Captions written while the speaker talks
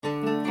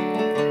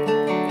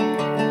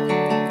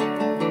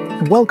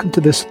Welcome to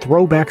this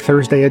Throwback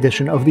Thursday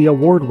edition of the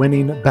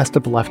award-winning Best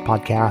of the Left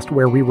podcast,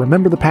 where we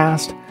remember the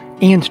past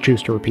and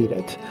choose to repeat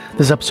it.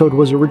 This episode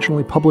was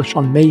originally published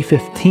on May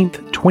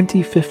 15th,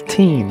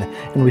 2015,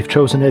 and we've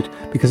chosen it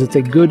because it's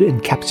a good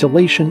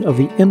encapsulation of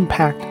the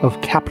impact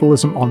of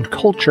capitalism on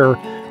culture,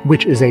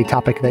 which is a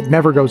topic that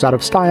never goes out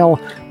of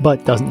style,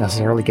 but doesn't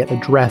necessarily get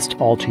addressed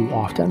all too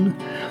often.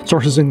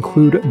 Sources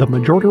include The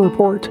Majority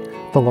Report,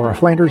 The Laura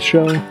Flanders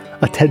Show,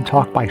 a TED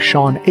Talk by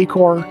Sean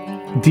Achor,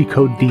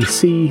 Decode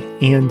DC,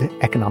 and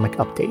Economic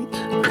Update.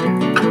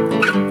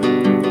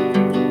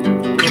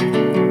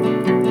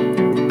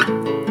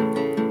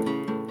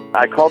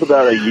 I called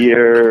about a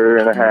year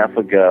and a half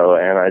ago,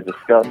 and I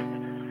discussed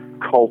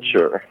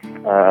culture.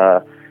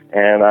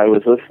 And I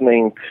was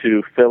listening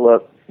to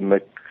Philip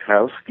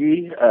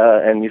Mikowski,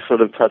 and you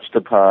sort of touched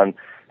upon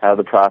how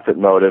the profit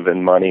motive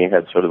and money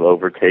had sort of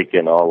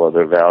overtaken all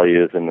other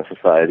values in the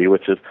society,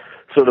 which is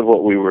sort of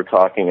what we were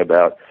talking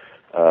about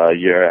a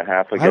year and a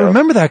half ago. I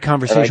remember that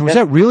conversation. Was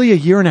that really a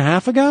year and a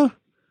half ago?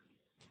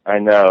 I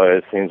know,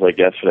 it seems like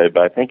yesterday,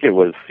 but I think it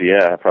was,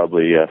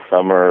 probably last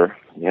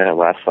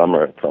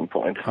summer at some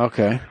point.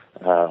 Okay.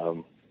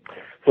 So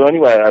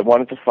anyway, I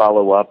wanted to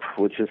follow up,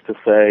 which is to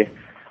say,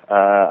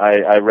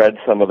 I read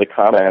some of the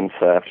comments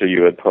after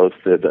you had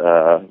posted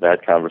that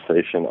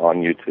conversation on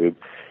YouTube,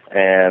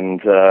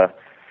 and a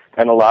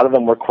lot of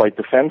them were quite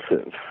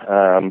defensive.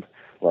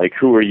 Like,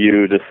 who are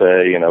you to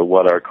say,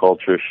 what our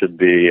culture should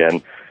be,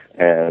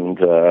 and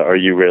are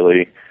you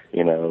really,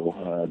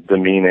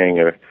 demeaning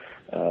or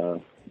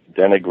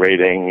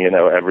denigrating,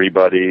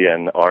 everybody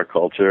and our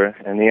culture?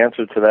 And the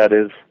answer to that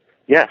is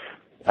yes.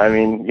 I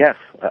mean, yes.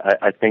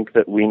 I think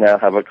that we now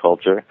have a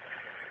culture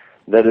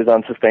that is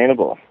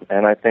unsustainable.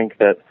 And I think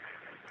that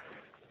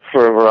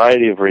for a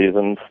variety of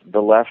reasons,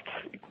 the left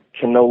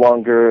can no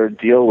longer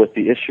deal with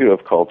the issue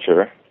of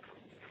culture.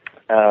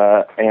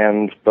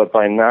 But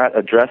by not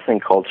addressing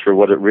culture,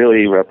 what it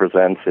really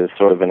represents is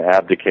sort of an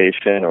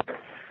abdication or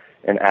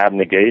an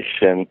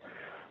abnegation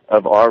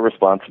of our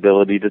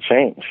responsibility to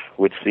change,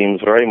 which seems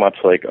very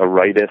much like a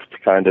rightist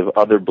kind of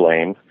other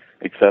blame,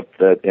 except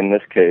that in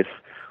this case,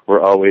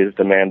 we're always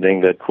demanding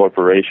that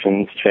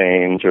corporations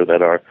change or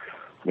that our,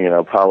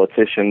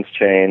 politicians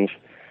change.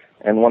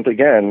 And once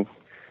again,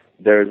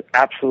 there's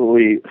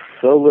absolutely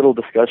so little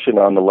discussion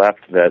on the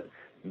left that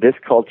this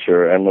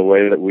culture and the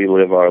way that we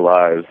live our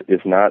lives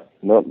is not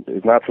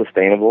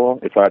sustainable.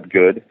 It's not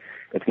good.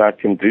 It's not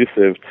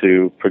conducive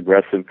to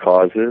progressive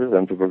causes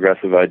and to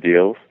progressive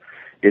ideals.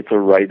 It's a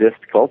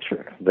rightist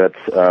culture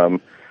that's a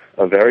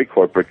very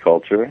corporate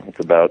culture. It's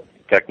about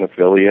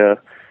technophilia.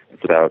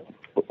 It's about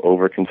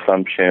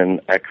overconsumption,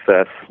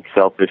 excess,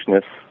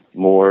 selfishness,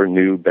 more,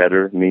 new,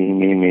 better,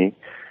 me.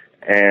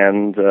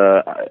 And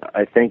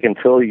I think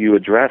until you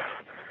address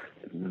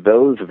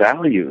those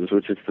values,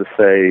 which is to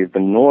say the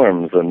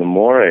norms and the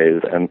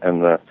mores and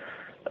the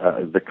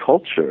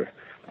culture,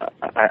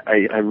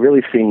 I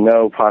really see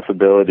no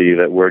possibility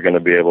that we're going to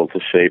be able to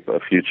shape a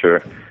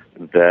future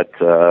that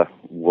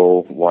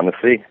we'll want to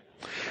see.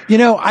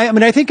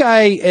 I think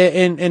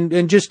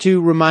and just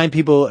to remind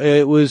people,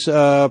 it was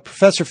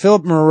Professor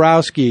Philip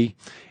Mirowski,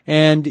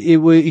 and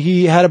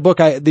he had a book.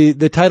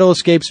 The title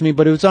escapes me,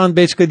 but it was on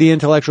basically the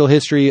intellectual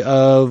history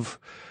of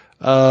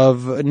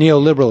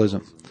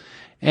neoliberalism,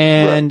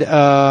 and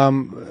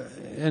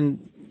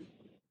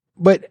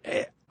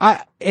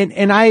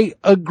I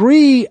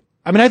agree.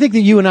 I think that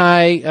you and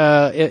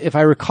I, if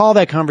I recall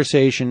that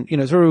conversation,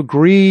 sort of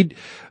agreed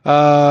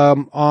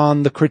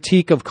on the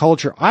critique of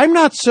culture. I'm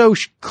not so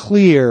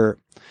clear.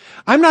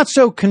 I'm not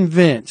so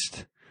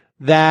convinced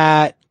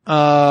that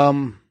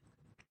that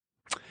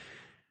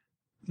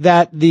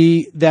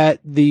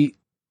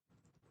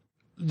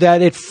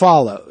it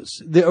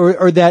follows,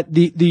 or that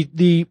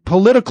the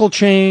political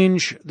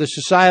change, the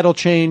societal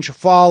change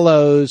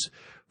follows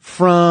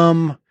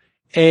from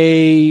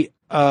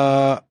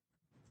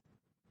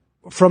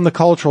from the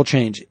cultural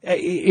change.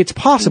 It's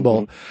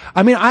possible.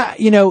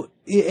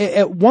 Mm-hmm.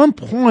 At one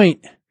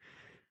point,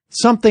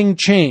 something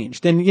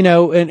changed, and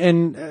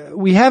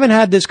we haven't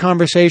had this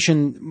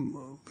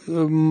conversation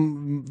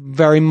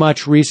very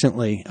much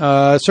recently.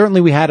 Certainly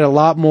we had a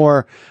lot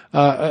more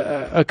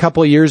a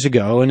couple of years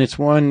ago, and it's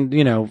one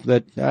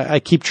that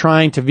I keep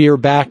trying to veer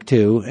back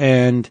to,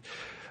 and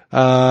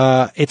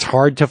it's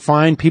hard to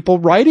find people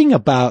writing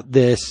about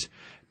this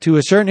to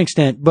a certain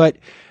extent. But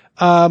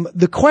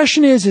the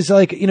question is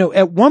like,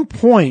 at one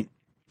point,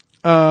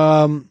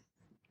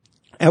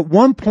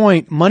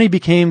 money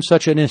became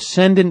such an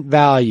ascendant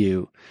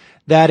value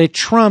that it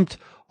trumped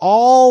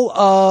all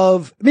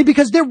of,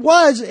 because there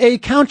was a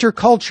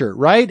counterculture,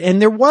 right?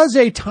 And there was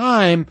a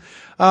time,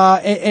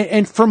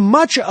 and for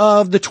much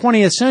of the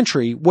 20th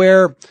century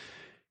where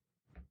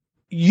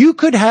you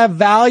could have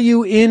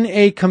value in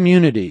a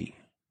community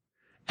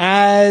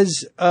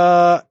as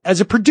a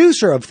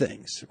producer of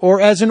things,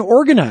 or as an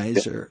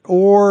organizer,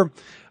 or,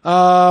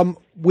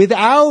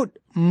 without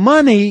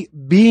money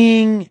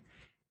being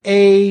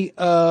a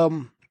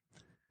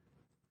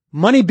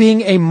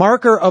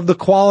marker of the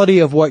quality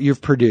of what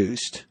you've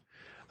produced.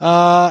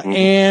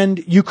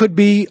 and you could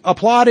be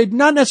applauded,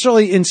 not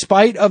necessarily in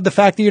spite of the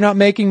fact that you're not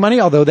making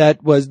money, although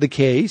that was the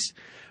case.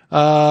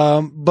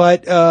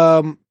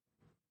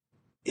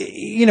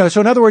 You know,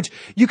 so in other words,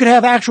 you could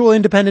have actual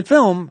independent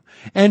film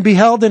and be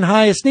held in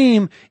high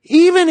esteem,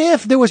 even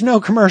if there was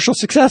no commercial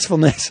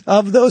successfulness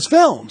of those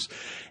films.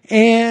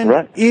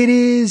 And it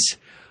is,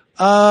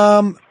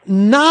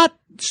 not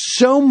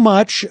so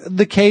much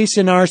the case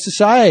in our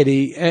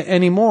society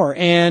anymore.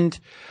 And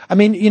I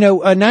mean, you know,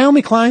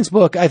 Naomi Klein's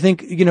book, I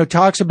think, you know,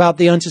 talks about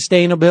the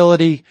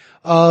unsustainability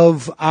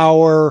of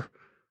our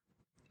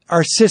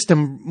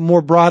system,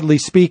 more broadly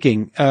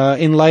speaking,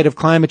 in light of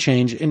climate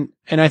change. And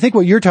I think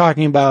what you're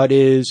talking about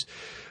is,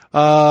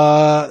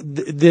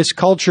 this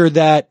culture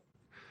that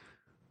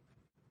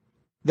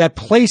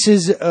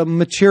places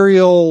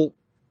material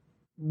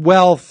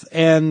wealth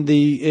and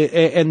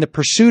the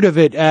pursuit of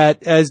it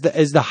as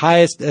the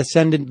highest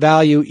ascendant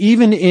value,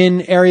 even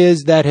in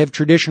areas that have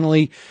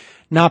traditionally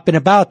not been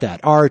about that,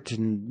 art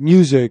and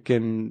music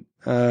and,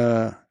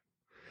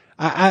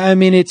 I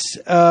mean, it's,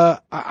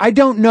 I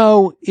don't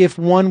know if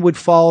one would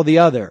follow the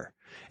other.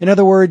 In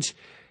other words,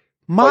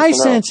 my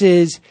sense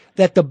is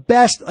that the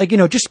best, like, you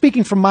know, just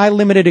speaking from my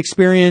limited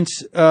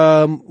experience,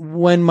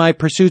 when my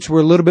pursuits were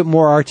a little bit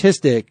more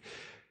artistic,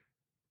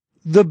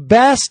 the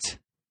best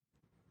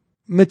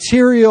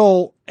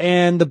material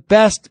and the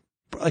best,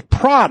 like,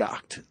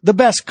 product, the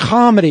best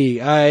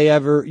comedy I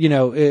ever, you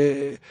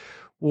know,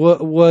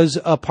 was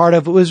a part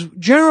of, it was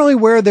generally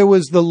where there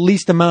was the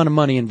least amount of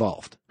money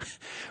involved.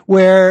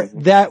 Where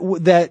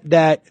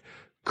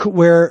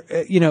where,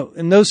 you know,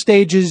 in those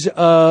stages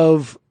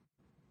of,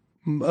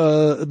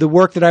 the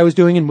work that I was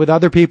doing and with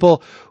other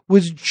people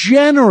was,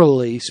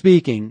 generally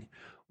speaking,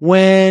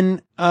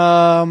 when,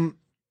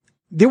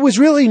 there was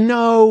really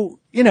no,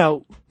 you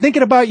know,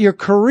 thinking about your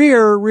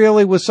career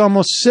really was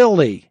almost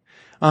silly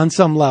on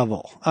some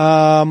level,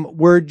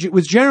 where it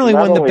was generally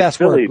when the best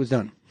work was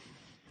done.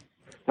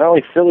 Not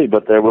only silly,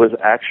 but there was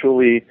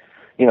actually,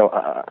 you know,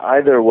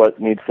 either what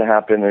needs to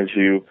happen is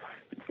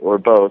or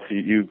both,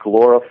 you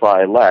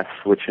glorify less,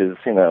 which is,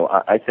 you know,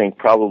 I think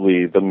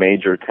probably the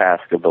major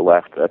task of the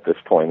left at this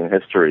point in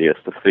history is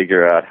to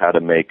figure out how to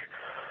make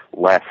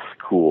less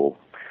cool.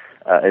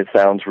 It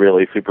sounds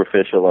really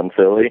superficial and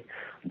silly,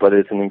 but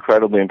it's an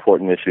incredibly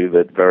important issue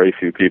that very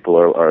few people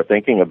are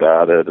thinking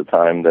about at a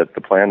time that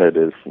the planet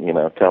is, you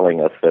know, telling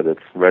us that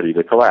it's ready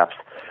to collapse.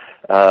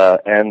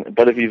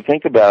 But if you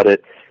think about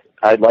it,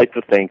 I'd like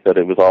to think that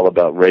it was all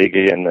about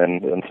Reagan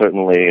and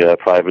certainly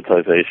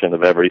privatization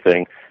of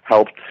everything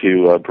helped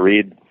to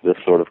breed this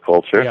sort of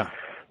culture. Yeah.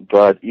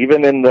 But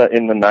even in the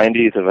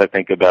 90s, if I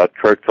think about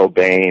Kurt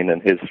Cobain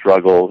and his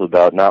struggles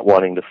about not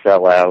wanting to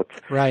sell out,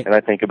 right, and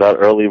I think about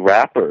early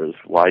rappers,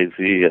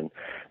 YZ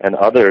and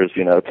others,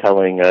 you know,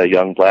 telling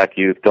young black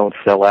youth, don't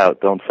sell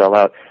out.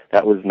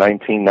 That was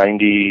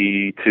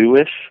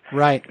 1992-ish.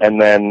 Right. And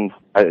then,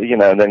 you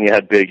know, and then you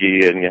had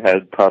Biggie and you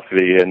had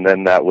Puffy, and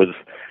then that was,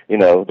 you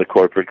know, the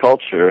corporate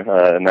culture,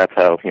 and that's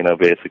how, you know,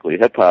 basically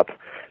hip-hop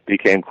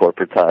became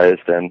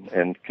corporatized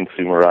and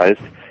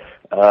consumerized.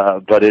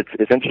 But it's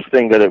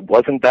interesting that it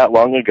wasn't that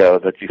long ago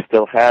that you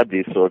still had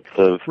these sorts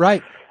of...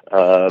 Right.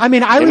 I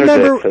mean, I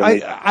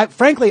remember,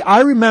 frankly,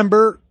 I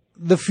remember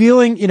the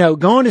feeling, you know,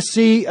 going to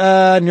see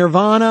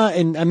Nirvana,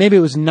 and maybe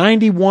it was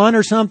 91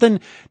 or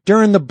something,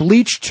 during the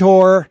Bleach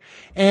tour,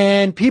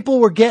 and people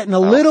were getting a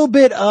little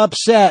bit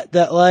upset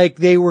that, like,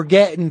 they were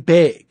getting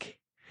big.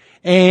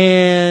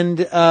 And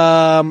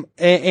there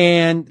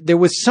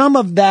was some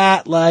of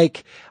that,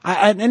 like,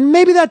 and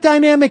maybe that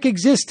dynamic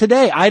exists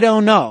today. I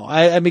don't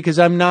know. Because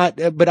I'm not,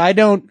 but I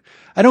don't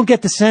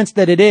get the sense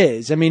that it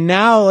is. I mean,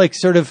 now, like,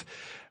 sort of,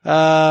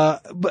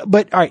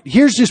 but all right,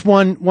 here's just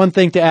one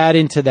thing to add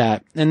into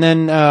that. And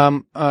then,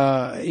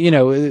 you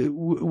know,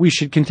 we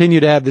should continue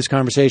to have this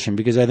conversation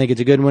because I think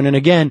it's a good one. And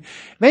again,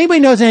 if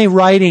anybody knows any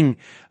writing,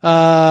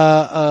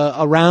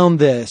 around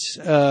this,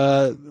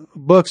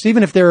 books,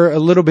 even if they're a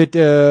little bit,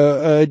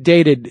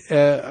 dated,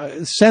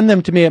 send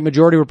them to me at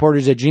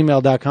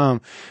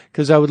majorityreporters@gmail.com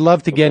because I would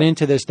love to get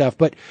into this stuff.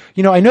 But,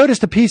 you know, I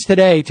noticed a piece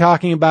today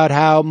talking about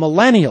how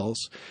millennials,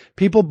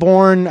 people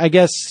born, I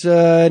guess,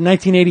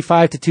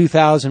 1985 to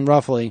 2000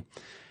 roughly,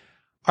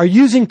 are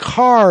using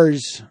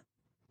cars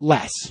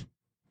less.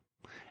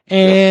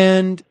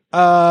 And,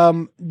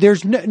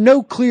 there's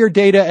no clear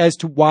data as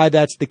to why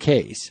that's the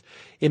case.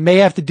 It may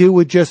have to do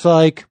with just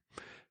like,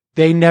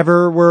 they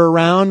never were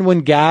around when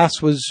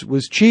gas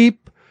was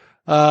cheap,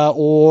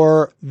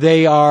 or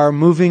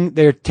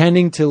they're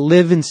tending to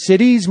live in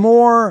cities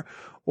more,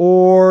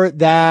 or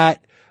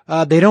that,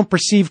 they don't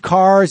perceive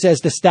cars as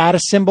the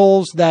status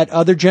symbols that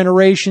other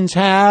generations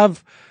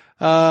have.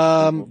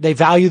 They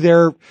value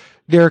their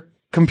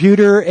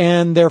computer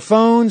and their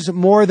phones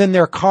more than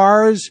their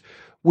cars,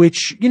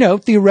 which, you know,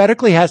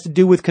 theoretically has to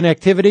do with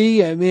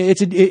connectivity. I mean,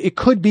 it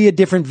could be a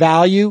different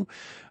value.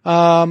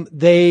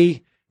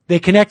 They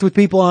connect with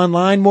people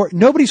online more.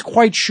 Nobody's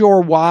quite sure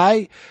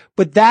why,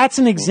 but that's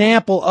an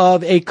example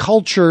of a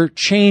culture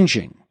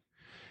changing.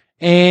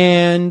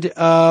 And,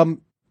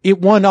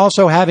 one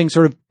also having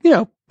sort of, you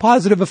know,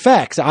 positive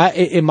effects,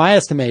 in my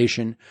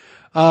estimation.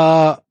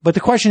 But the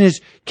question is,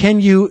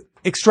 can you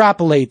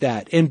extrapolate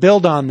that and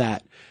build on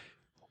that?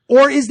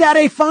 Or is that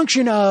a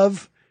function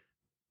of,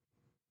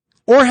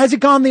 or has it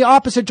gone the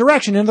opposite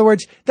direction? In other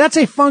words, that's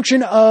a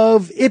function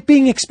of it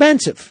being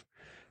expensive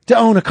to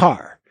own a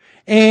car.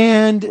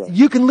 And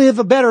you can live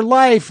a better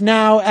life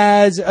now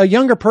as a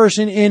younger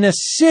person in a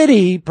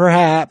city,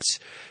 perhaps,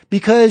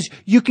 because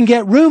you can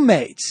get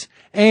roommates.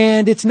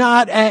 And it's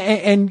not,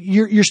 and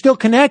you're still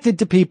connected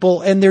to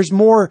people, and there's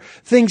more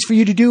things for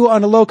you to do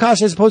on a low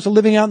cost as opposed to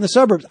living out in the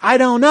suburbs. I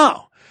don't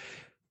know.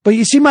 But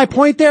you see, my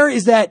point there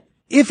is that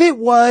if it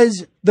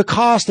was the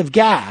cost of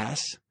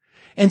gas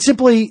and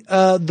simply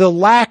the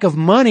lack of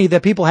money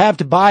that people have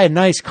to buy a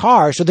nice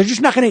car, so they're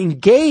just not going to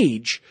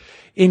engage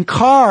in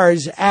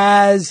cars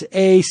as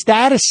a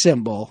status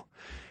symbol,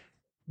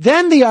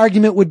 then the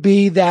argument would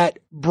be that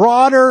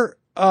broader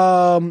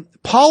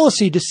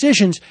policy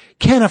decisions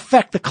can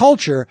affect the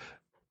culture,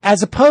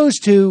 as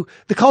opposed to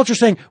the culture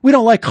saying, we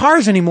don't like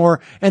cars anymore,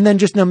 and then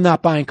just them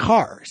not buying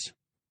cars.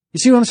 You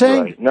see what I'm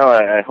saying? Right. No,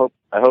 I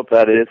hope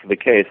that is the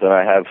case, and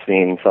I have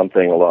seen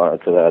something along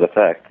to that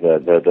effect,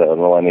 that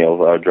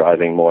millennials are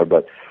driving more,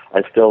 but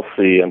I still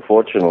see,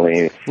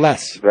 unfortunately,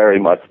 less. Very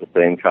much the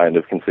same kind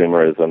of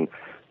consumerism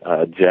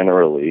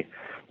generally,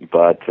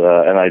 but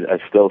and I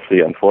still see,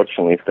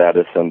 unfortunately,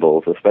 status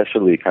symbols,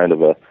 especially kind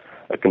of a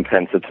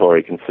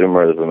compensatory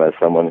consumerism, as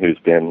someone who's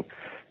been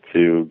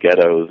to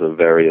ghettos of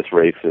various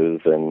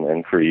races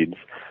and creeds.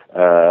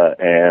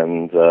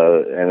 And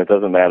it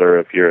doesn't matter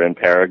if you're in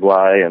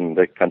Paraguay and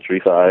the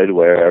countryside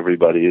where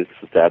everybody's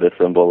status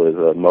symbol is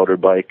a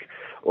motorbike,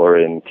 or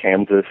in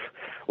Kansas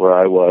where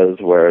I was,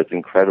 where it's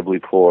incredibly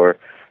poor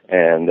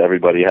and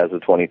everybody has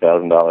a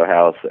 $20,000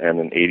 house and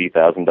an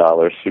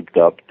 $80,000 souped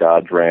up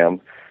Dodge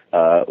Ram,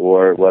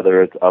 or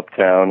whether it's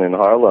uptown in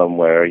Harlem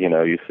where,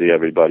 you see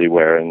everybody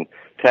wearing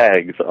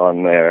tags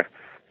on their,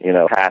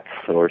 hats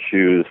or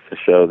shoes to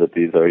show that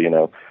these are,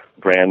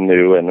 brand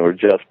new and were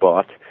just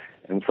bought.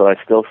 And so I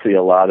still see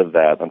a lot of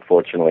that,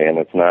 unfortunately, and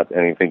it's not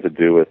anything to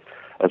do with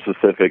a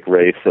specific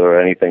race or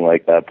anything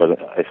like that,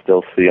 but I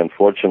still see,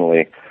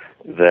 unfortunately,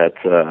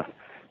 that,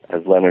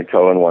 as Leonard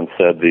Cohen once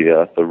said,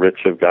 the rich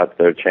have got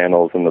their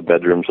channels in the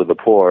bedrooms of the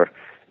poor.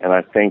 And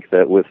I think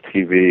that with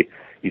TV,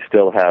 you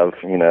still have,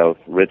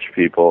 rich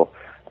people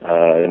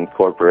in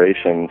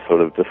corporations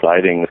sort of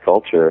deciding the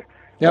culture.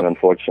 Yep. And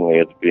unfortunately,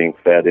 it's being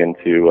fed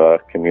into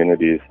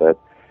communities that,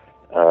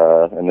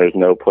 and there's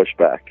no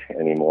pushback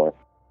anymore.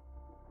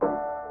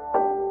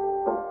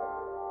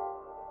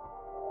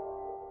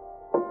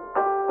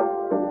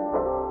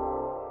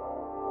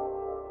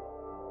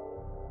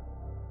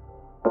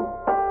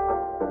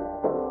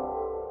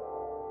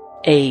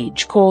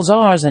 Age calls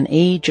ours an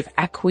age of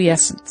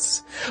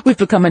acquiescence. We've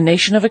become a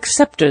nation of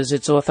acceptors,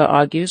 its author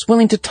argues,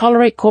 willing to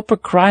tolerate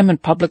corporate crime and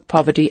public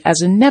poverty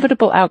as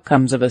inevitable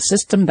outcomes of a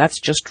system that's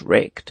just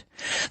rigged.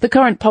 The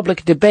current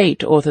public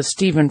debate, author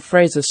Stephen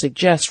Fraser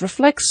suggests,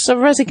 reflects a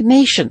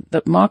resignation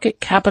that market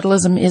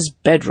capitalism is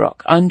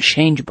bedrock,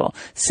 unchangeable,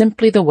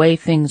 simply the way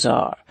things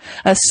are.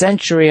 A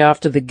century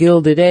after the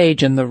Gilded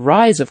Age and the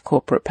rise of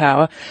corporate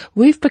power,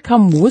 we've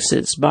become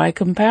wusses by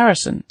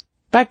comparison.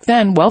 Back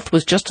then, wealth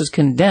was just as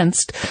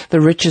condensed.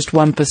 The richest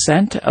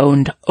 1%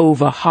 owned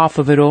over half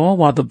of it all,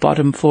 while the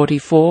bottom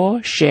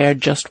 44 shared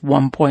just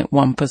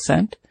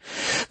 1.1%.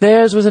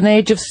 Theirs was an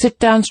age of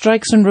sit-down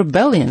strikes and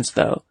rebellions,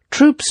 though.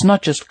 Troops,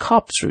 not just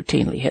cops,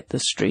 routinely hit the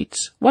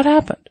streets. What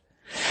happened?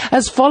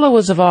 As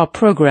followers of our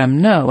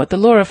program know, at the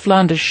Laura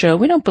Flanders Show,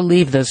 we don't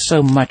believe there's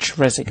so much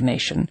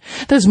resignation.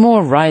 There's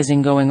more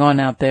rising going on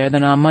out there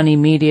than our money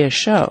media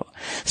show.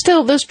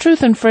 Still, there's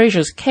truth in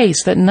Fraser's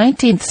case that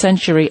 19th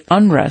century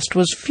unrest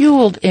was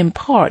fueled in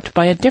part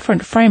by a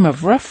different frame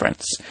of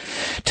reference.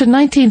 To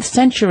 19th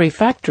century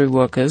factory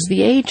workers,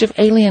 the age of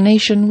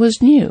alienation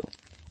was new.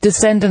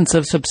 Descendants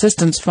of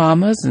subsistence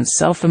farmers and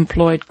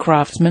self-employed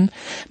craftsmen,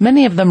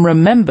 many of them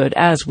remembered,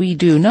 as we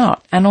do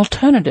not, an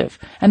alternative,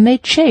 and they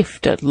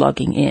chafed at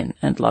logging in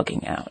and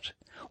logging out.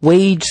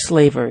 Wage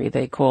slavery,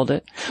 they called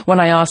it. When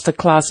I asked a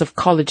class of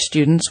college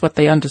students what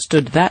they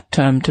understood that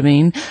term to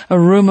mean, a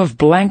room of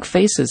blank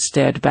faces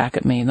stared back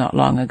at me not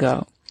long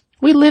ago.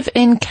 We live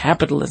in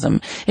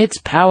capitalism. Its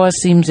power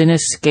seems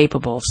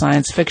inescapable,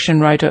 science fiction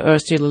writer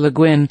Ursula Le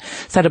Guin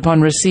said upon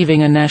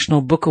receiving a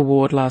National Book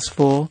Award last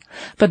fall.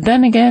 But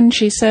then again,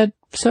 she said,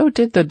 so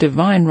did the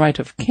divine right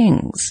of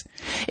kings.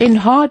 In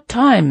hard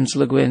times,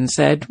 Le Guin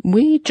said,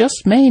 we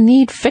just may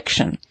need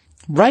fiction.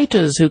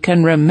 Writers who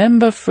can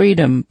remember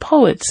freedom,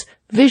 poets,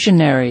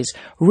 visionaries,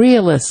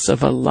 realists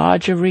of a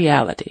larger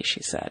reality,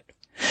 she said.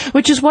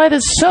 Which is why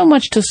there's so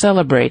much to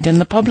celebrate in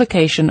the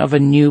publication of a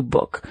new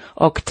book,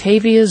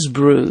 Octavia's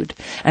Brood,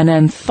 an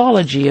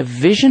anthology of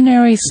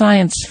visionary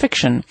science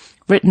fiction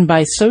written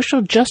by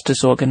social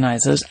justice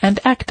organizers and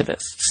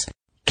activists.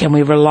 Can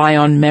we rely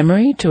on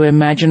memory to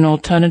imagine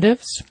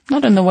alternatives?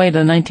 Not in the way the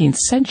 19th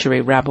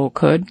century rabble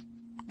could.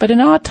 But in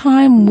our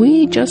time,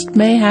 we just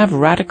may have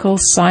radical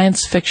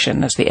science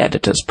fiction, as the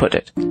editors put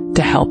it,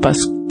 to help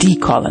us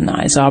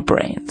decolonize our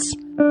brains.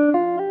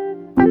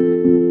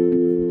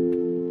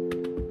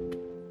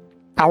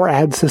 Our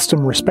ad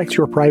system respects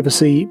your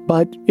privacy,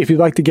 but if you'd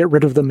like to get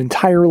rid of them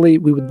entirely,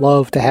 we would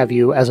love to have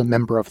you as a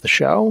member of the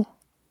show.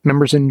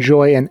 Members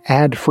enjoy an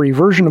ad-free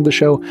version of the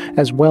show,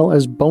 as well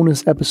as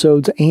bonus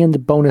episodes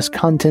and bonus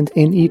content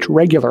in each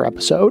regular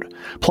episode,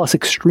 plus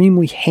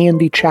extremely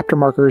handy chapter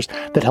markers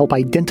that help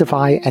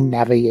identify and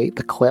navigate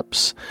the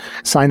clips.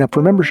 Sign up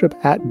for membership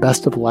at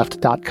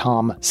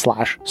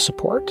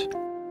bestofleft.com/support.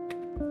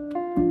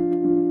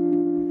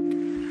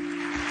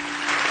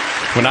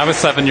 When I was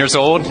 7 years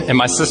old and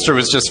my sister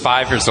was just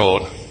 5 years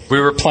old, we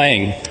were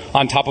playing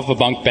on top of a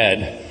bunk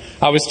bed.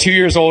 I was 2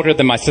 years older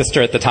than my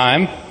sister at the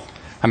time.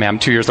 I mean, I'm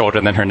 2 years older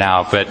than her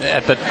now, but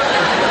at the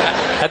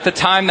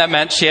time that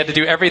meant she had to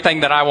do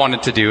everything that I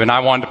wanted to do, and I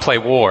wanted to play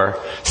war.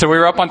 So we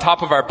were up on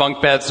top of our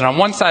bunk beds, and on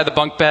one side of the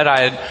bunk bed I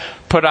had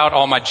put out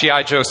all my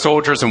G.I. Joe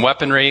soldiers and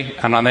weaponry,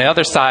 and on the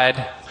other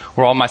side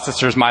were all my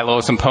sister's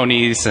Milos and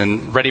ponies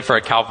and ready for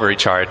a cavalry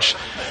charge.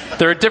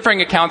 There are differing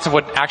accounts of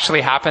what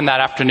actually happened that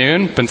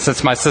afternoon, but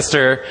since my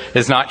sister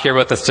is not here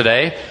with us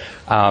today,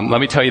 let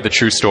me tell you the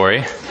true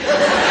story.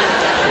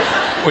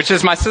 Which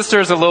is my sister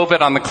is a little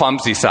bit on the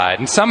clumsy side.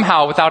 And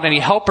somehow, without any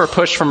help or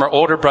push from her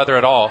older brother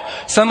at all,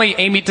 suddenly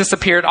Amy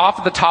disappeared off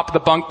of the top of the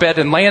bunk bed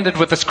and landed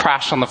with this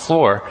crash on the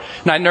floor.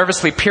 And I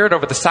nervously peered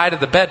over the side of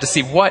the bed to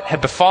see what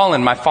had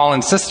befallen my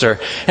fallen sister,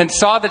 and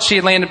saw that she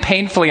had landed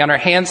painfully on her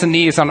hands and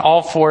knees on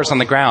all fours on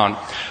the ground.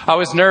 I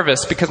was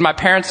nervous because my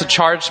parents had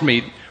charged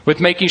me with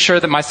making sure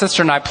that my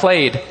sister and I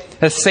played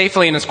as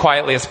safely and as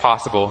quietly as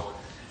possible.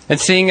 And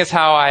seeing as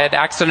how I had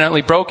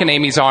accidentally broken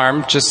Amy's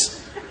arm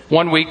just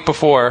 1 week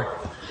before,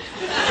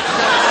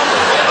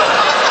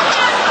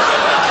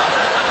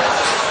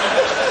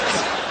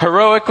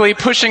 heroically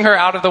pushing her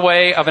out of the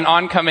way of an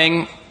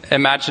oncoming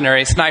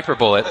imaginary sniper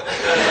bullet,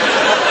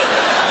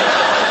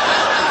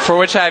 for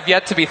which I have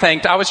yet to be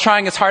thanked. I was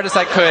trying as hard as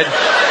I could.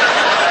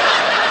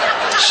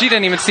 She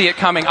didn't even see it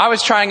coming. I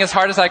was trying as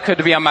hard as I could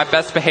to be on my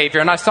best behavior,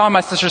 and I saw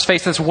my sister's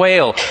face this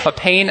wail of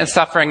pain and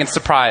suffering and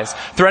surprise,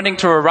 threatening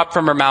to erupt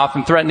from her mouth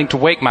and threatening to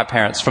wake my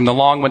parents from the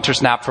long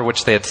winter's nap for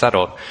which they had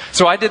settled.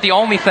 So I did the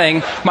only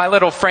thing my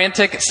little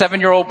frantic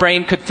 7-year-old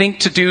brain could think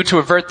to do to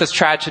avert this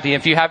tragedy.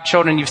 If you have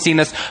children, you've seen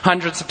this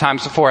hundreds of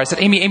times before. I said,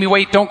 Amy,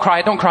 wait, don't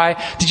cry, don't cry.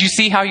 Did you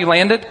see how you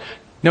landed?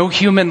 No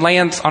human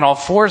lands on all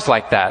fours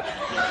like that.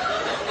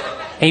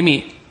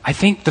 Amy, I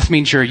think this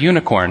means you're a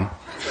unicorn.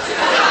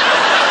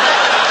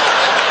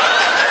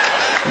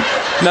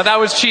 Now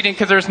that was cheating,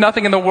 because there's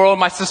nothing in the world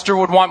my sister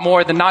would want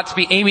more than not to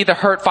be Amy the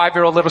hurt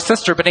 5-year-old little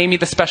sister, but Amy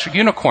the special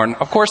unicorn.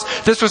 Of course,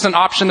 this was an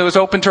option that was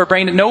open to her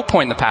brain at no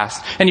point in the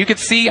past. And you could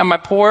see on my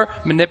poor,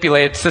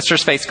 manipulated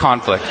sister's face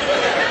conflict,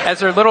 as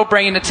her little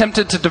brain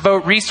attempted to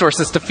devote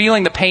resources to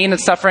feeling the pain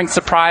and suffering,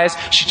 surprise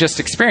she just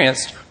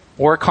experienced,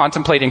 or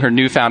contemplating her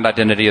newfound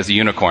identity as a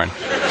unicorn.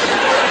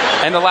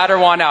 And the latter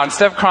won out.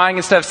 Instead of crying,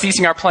 instead of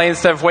ceasing our play,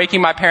 instead of waking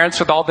my parents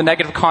with all the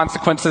negative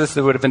consequences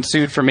that would have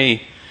ensued for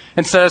me,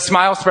 instead, a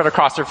smile spread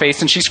across her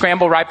face, and she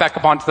scrambled right back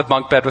up onto the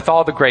bunk bed with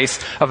all the grace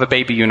of a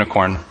baby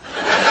unicorn.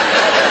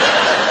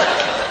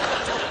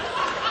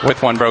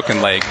 With one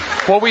broken leg.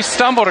 What we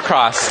stumbled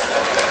across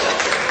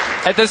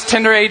at this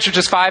tender age of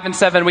just 5 and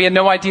 7, we had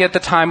no idea at the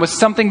time, was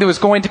something that was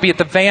going to be at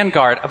the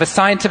vanguard of a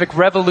scientific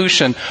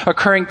revolution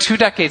occurring 2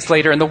 decades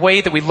later in the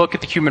way that we look at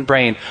the human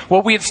brain.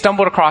 What we had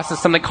stumbled across is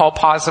something called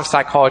positive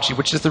psychology,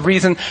 which is the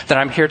reason that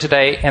I'm here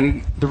today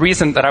and the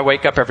reason that I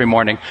wake up every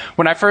morning.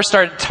 When I first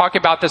started talking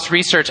about this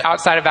research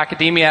outside of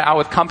academia, out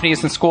with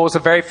companies and schools, the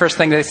very first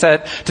thing they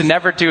said to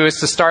never do is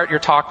to start your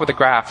talk with a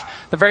graph.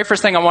 The very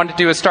first thing I wanted to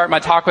do is start my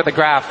talk with a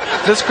graph.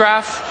 This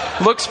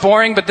graph looks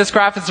boring, but this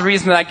graph is the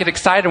reason that I get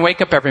excited and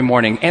wake up every morning.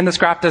 And this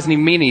graph doesn't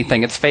even mean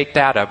anything. It's fake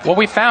data. What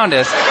we found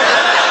is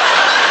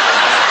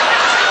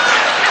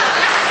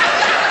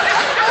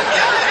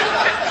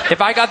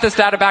if I got this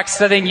data back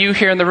studying you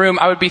here in the room,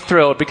 I would be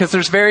thrilled, because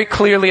there's very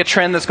clearly a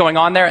trend that's going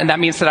on there, and that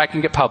means that I can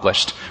get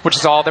published, which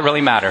is all that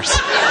really matters.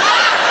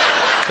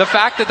 The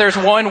fact that there's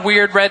one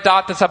weird red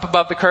dot that's up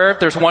above the curve,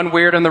 there's one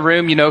weird in the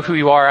room, you know who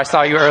you are, I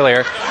saw you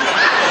earlier.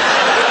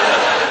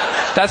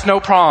 That's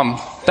no problem.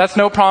 That's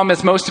no problem,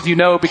 as most of you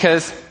know,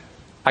 because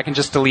I can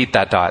just delete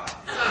that dot.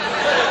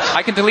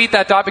 I can delete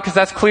that dot because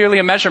that's clearly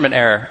a measurement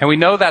error. And we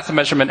know that's a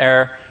measurement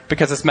error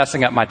because it's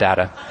messing up my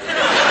data.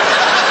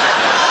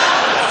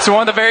 So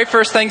one of the very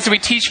first things that we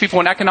teach people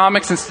in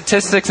economics and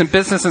statistics and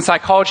business and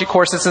psychology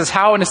courses is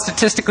how, in a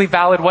statistically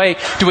valid way,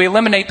 do we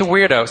eliminate the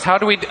weirdos? How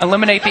do we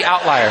eliminate the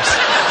outliers?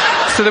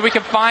 So that we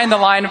can find the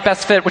line of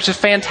best fit, which is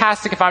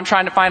fantastic if I'm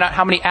trying to find out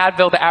how many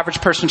Advil the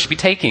average person should be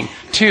taking,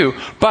 too.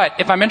 But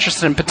if I'm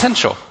interested in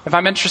potential, if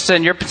I'm interested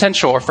in your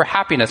potential, or for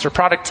happiness, or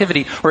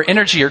productivity, or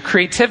energy, or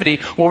creativity,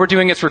 what we're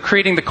doing is we're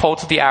creating the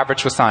cult of the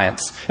average with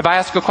science. If I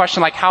ask a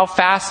question like, how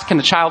fast can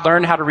a child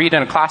learn how to read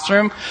in a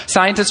classroom?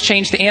 Scientists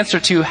change the answer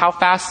to, how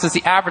fast does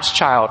the average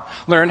child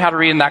learn how to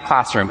read in that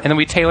classroom? And then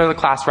we tailor the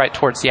class right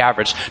towards the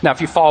average. Now, if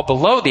you fall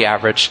below the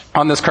average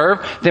on this curve,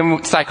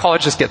 then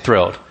psychologists get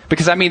thrilled,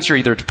 because that means you're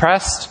either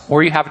depressed,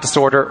 or you have a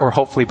disorder, or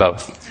hopefully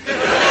both.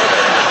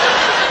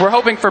 We're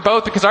hoping for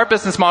both because our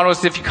business model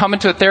is if you come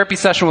into a therapy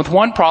session with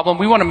one problem,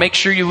 we want to make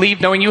sure you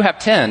leave knowing you have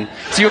 10.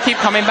 So you'll keep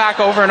coming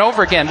back over and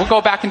over again. We'll go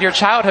back into your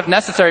childhood if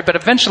necessary, but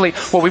eventually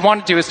what we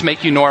want to do is to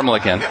make you normal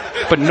again.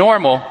 But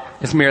normal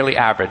is merely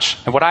average.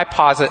 And what I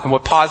posit and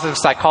what positive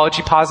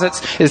psychology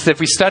posits is that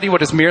if we study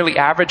what is merely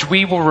average,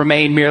 we will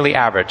remain merely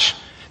average.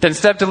 Then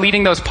instead of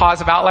deleting those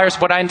positive outliers,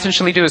 what I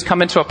intentionally do is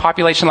come into a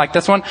population like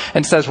this one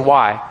and says,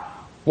 why?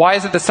 Why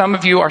is it that some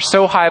of you are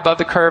so high above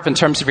the curve in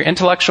terms of your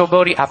intellectual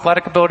ability,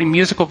 athletic ability,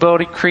 musical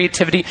ability,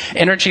 creativity,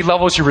 energy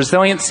levels, your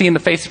resiliency in the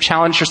face of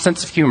challenge, your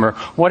sense of humor?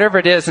 Whatever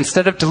it is,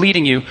 instead of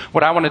deleting you,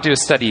 what I want to do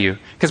is study you.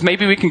 Because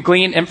maybe we can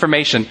glean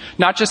information,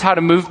 not just how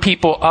to move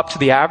people up to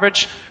the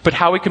average, but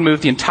how we can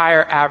move the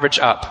entire average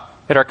up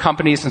at our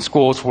companies and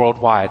schools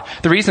worldwide.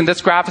 The reason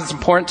this graph is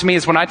important to me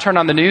is when I turn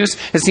on the news,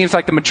 it seems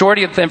like the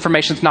majority of the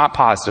information is not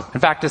positive. In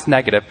fact, it's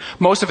negative.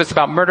 Most of it's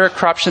about murder,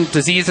 corruption,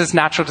 diseases,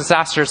 natural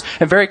disasters,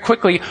 and very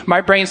quickly,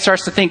 my brain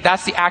starts to think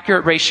that's the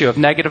accurate ratio of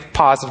negative to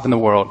positive in the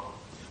world.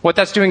 What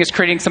that's doing is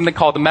creating something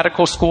called the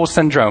medical school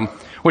syndrome,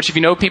 which if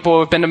you know people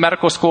who have been to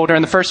medical school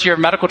during the first year of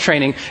medical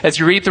training, as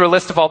you read through a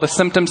list of all the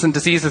symptoms and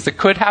diseases that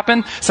could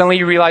happen, suddenly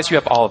you realize you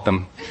have all of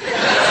them.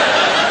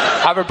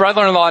 I have a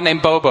brother-in-law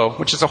named Bobo,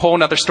 which is a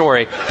whole other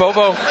story.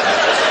 Bobo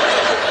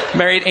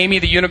married Amy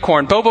the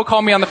unicorn. Bobo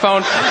called me on the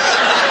phone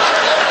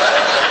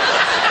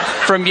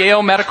from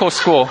Yale Medical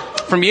School.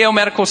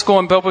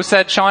 And Bobo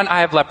said, Sean, I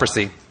have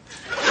leprosy.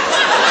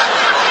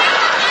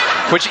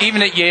 Which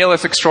even at Yale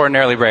is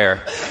extraordinarily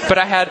rare. But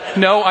I had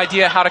no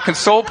idea how to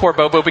console poor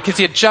Bobo because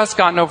he had just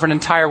gotten over an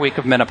entire week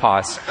of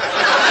menopause.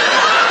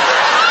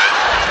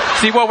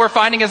 See, what we're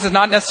finding is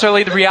not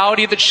necessarily the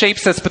reality that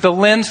shapes us, but the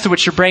lens through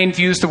which your brain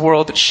views the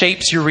world that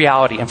shapes your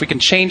reality. And if we can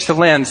change the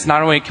lens,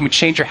 not only can we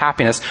change your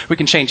happiness, we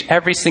can change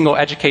every single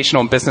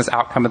educational and business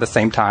outcome at the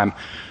same time.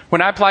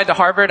 When I applied to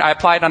Harvard, I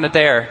applied on a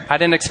dare. I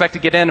didn't expect to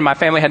get in, and my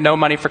family had no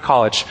money for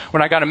college.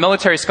 When I got a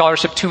military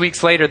scholarship 2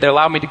 weeks later, they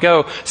allowed me to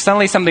go.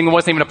 Suddenly something that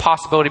wasn't even a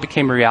possibility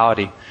became a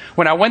reality.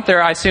 When I went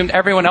there, I assumed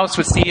everyone else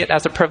would see it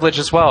as a privilege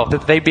as well,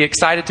 that they'd be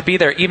excited to be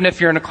there. Even if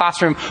you're in a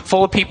classroom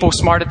full of people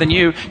smarter than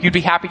you, you'd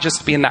be happy just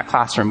to be in that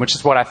classroom, which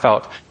is what I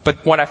felt.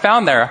 But what I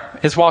found there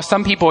is while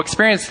some people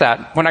experienced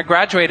that, when I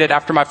graduated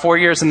after my 4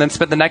 years and then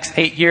spent the next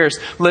 8 years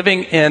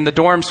living in the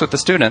dorms with the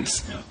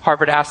students,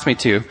 Harvard asked me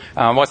to.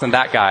 Wasn't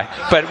that guy.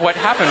 But what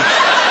happened...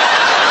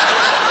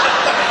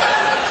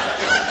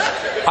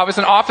 I was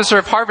an officer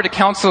of Harvard to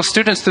counsel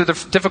students through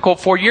the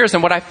difficult 4 years,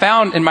 and what I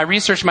found in my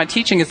research and my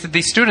teaching is that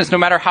these students, no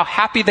matter how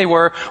happy they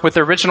were with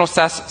their original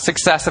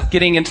success of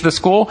getting into the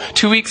school,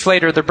 2 weeks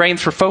later their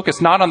brains were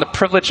focused not on the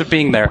privilege of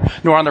being there,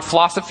 nor on their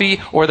philosophy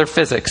or their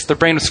physics. Their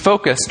brain was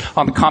focused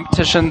on the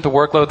competition, the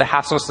workload, the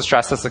hassles, the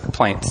stresses, the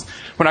complaints.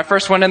 When I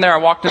first went in there, I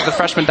walked into the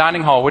freshman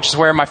dining hall, which is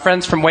where my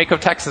friends from Waco,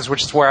 Texas,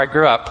 which is where I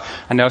grew up,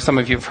 I know some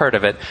of you have heard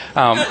of it.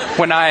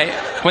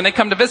 When they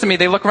come to visit me,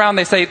 they look around,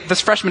 they say,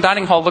 this freshman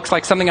dining hall looks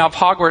like something out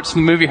of Hogwarts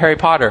from the movie Harry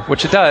Potter,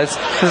 which it does.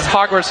 This is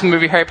Hogwarts from the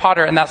movie Harry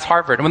Potter, and that's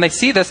Harvard. And when they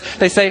see this,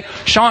 they say,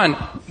 Sean,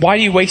 why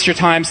do you waste your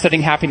time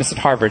studying happiness at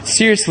Harvard?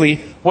 Seriously,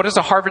 what does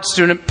a Harvard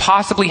student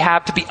possibly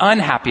have to be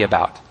unhappy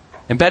about?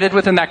 Embedded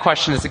within that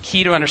question is the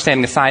key to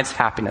understanding the science of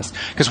happiness.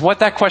 Because what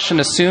that question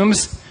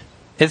assumes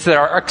is that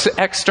our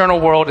external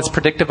world is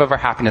predictive of our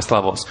happiness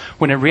levels.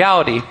 When in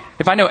reality,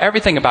 if I know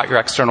everything about your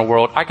external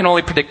world, I can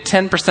only predict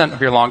 10%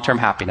 of your long-term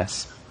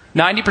happiness.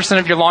 90%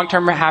 of your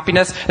long-term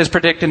happiness is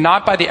predicted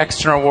not by the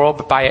external world,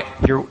 but by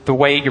the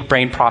way your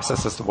brain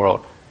processes the world.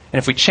 And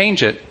if we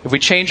change it, if we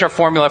change our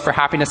formula for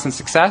happiness and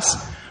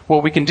success,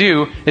 what we can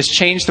do is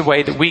change the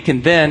way that we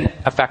can then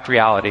affect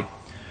reality.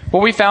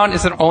 What we found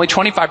is that only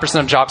 25%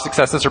 of job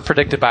successes are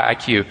predicted by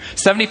IQ.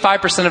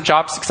 75% of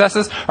job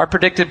successes are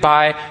predicted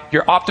by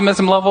your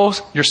optimism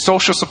levels, your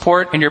social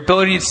support, and your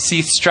ability to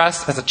see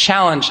stress as a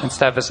challenge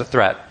instead of as a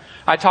threat.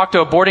 I talked to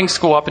a boarding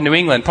school up in New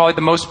England, probably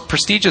the most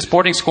prestigious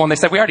boarding school, and they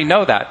said, we already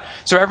know that.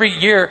 So every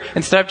year,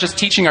 instead of just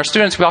teaching our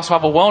students, we also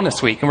have a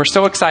wellness week, and we're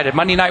so excited.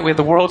 Monday night, we have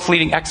the world's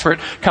leading expert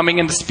coming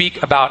in to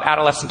speak about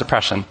adolescent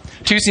depression.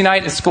 Tuesday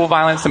night is school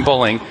violence and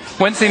bullying.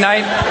 Wednesday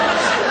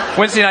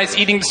night's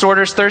eating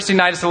disorders. Thursday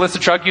night is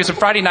illicit drug use. And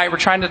Friday night, we're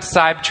trying to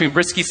decide between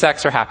risky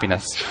sex or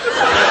happiness.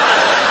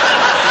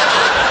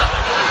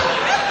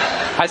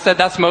 I said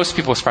that's most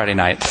people's Friday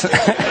nights.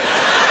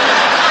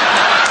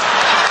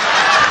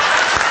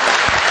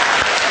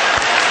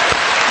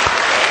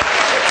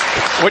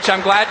 Which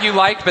I'm glad you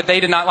liked, but they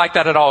did not like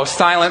that at all.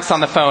 Silence on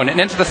the phone. And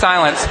into the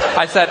silence,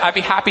 I said, I'd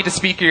be happy to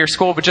speak at your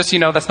school, but just so you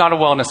know, that's not a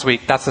wellness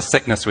week. That's a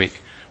sickness week.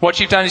 What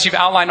you've done is you've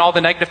outlined all the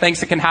negative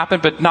things that can happen,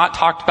 but not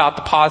talked about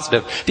the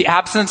positive. The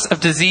absence of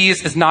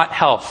disease is not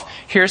health.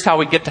 Here's how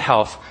we get to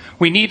health.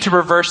 We need to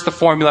reverse the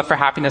formula for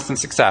happiness and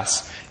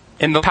success.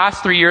 In the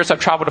past 3 years, I've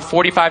traveled to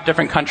 45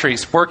 different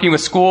countries, working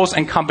with schools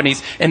and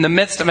companies in the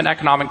midst of an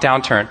economic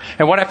downturn.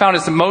 And what I found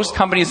is that most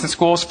companies and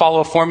schools follow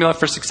a formula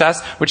for success,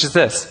 which is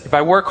this. If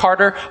I work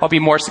harder, I'll be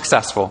more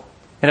successful.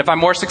 And if I'm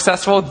more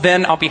successful,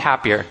 then I'll be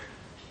happier.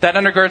 That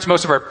undergirds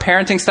most of our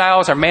parenting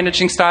styles, our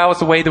managing styles,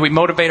 the way that we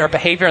motivate our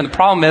behavior. And the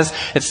problem is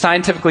it's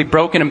scientifically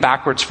broken and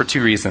backwards for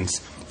two reasons.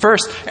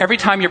 First, every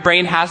time your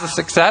brain has a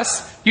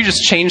success, you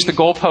just change the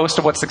goalpost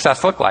of what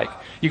success looked like.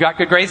 You got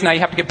good grades, now you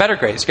have to get better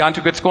grades. You got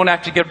into a good school, now you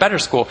have to get a better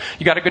school.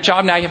 You got a good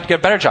job, now you have to get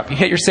a better job. You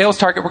hit your sales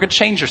target, we're going to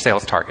change your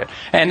sales target.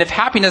 And if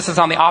happiness is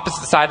on the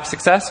opposite side of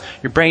success,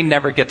 your brain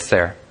never gets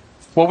there.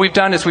 What we've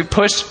done is we've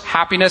pushed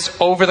happiness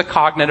over the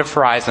cognitive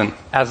horizon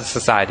as a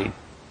society.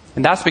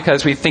 And that's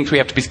because we think we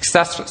have to be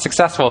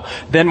successful,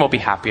 then we'll be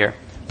happier.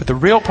 But the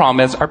real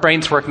problem is our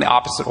brains work in the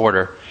opposite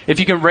order. If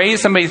you can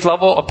raise somebody's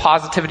level of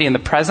positivity in the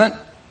present,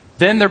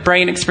 then their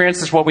brain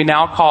experiences what we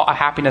now call a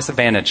happiness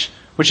advantage,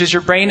 which is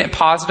your brain at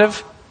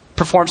positive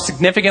performs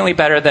significantly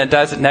better than it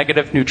does at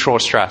negative, neutral, or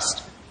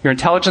stressed. Your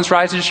intelligence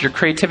rises, your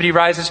creativity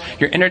rises,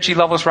 your energy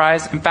levels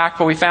rise. In fact,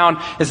 what we found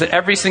is that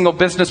every single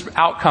business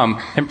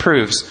outcome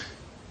improves.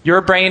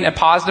 Your brain at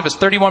positive is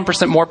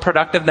 31% more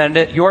productive than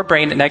your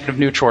brain at negative,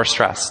 neutral, or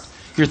stressed.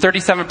 You're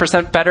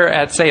 37% better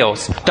at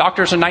sales.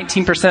 Doctors are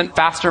 19%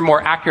 faster,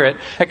 more accurate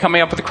at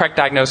coming up with the correct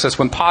diagnosis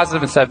when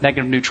positive instead of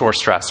negative, neutral, or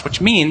stressed,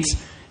 which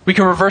means we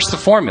can reverse the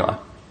formula.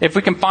 If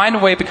we can find a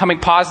way of becoming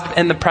positive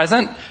in the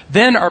present,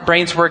 then our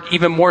brains work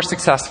even more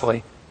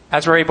successfully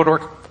as we're able to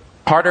work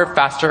harder,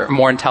 faster, and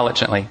more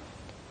intelligently.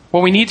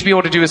 What we need to be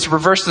able to do is to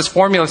reverse this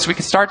formula so we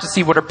can start to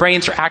see what our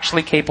brains are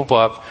actually capable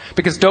of.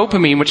 Because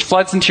dopamine, which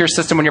floods into your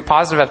system when you're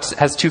positive,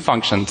 has two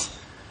functions.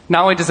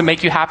 Not only does it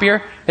make you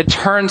happier, it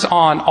turns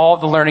on all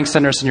the learning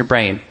centers in your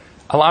brain,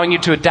 allowing you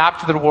to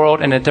adapt to the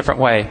world in a different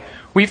way.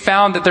 We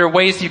found that there are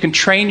ways that you can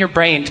train your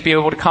brain to be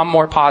able to become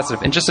more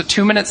positive. In just a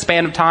 2-minute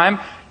span of time,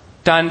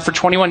 done for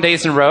 21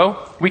 days in a row,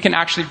 we can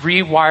actually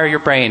rewire your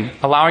brain,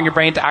 allowing your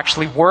brain to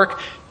actually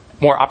work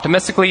more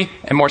optimistically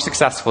and more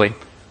successfully.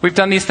 We've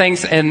done these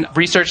things in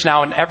research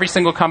now in every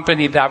single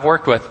company that I've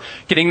worked with,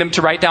 getting them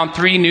to write down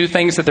 3 new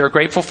things that they're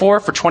grateful for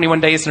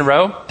 21 days in a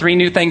row, 3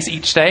 new things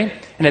each day.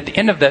 And at the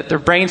end of that, their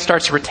brain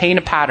starts to retain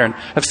a pattern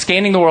of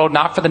scanning the world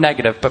not for the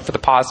negative, but for the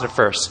positive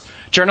first.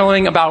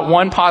 Journaling about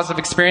one positive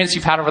experience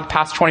you've had over the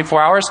past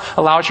 24 hours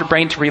allows your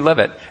brain to relive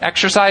it.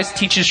 Exercise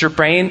teaches your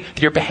brain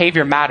that your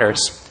behavior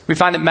matters. We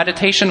find that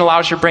meditation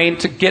allows your brain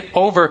to get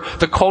over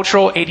the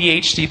cultural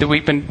ADHD that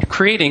we've been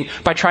creating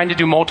by trying to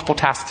do multiple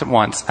tasks at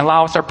once, and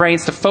allows our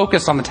brains to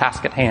focus on the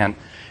task at hand.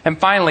 And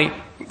finally,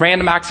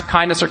 random acts of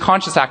kindness or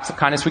conscious acts of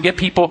kindness. We get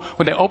people,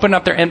 when they open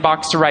up their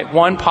inbox, to write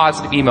one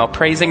positive email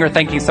praising or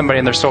thanking somebody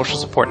in their social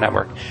support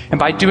network. And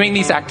by doing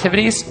these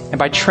activities and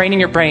by training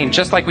your brain,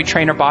 just like we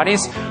train our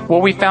bodies,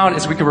 what we found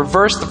is we can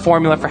reverse the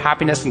formula for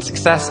happiness and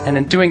success, and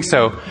in doing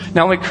so,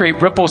 not only create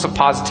ripples of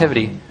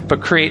positivity,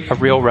 but create a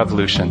real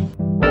revolution.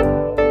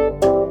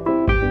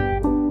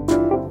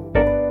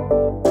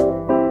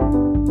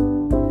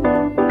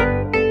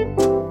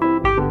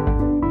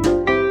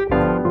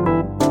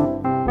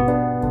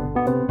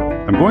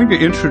 I'm going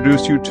to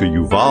introduce you to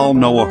Yuval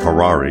Noah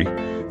Harari,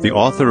 the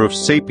author of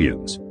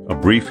Sapiens, A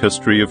Brief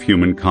History of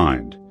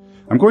Humankind.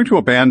 I'm going to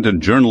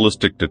abandon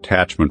journalistic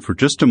detachment for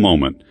just a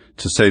moment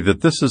to say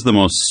that this is the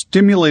most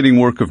stimulating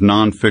work of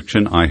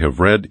nonfiction I have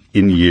read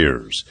in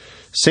years.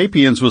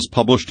 Sapiens was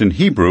published in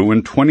Hebrew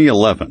in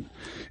 2011.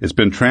 It's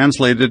been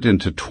translated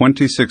into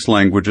 26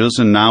 languages,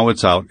 and now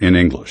it's out in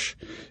English.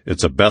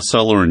 It's a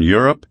bestseller in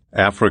Europe,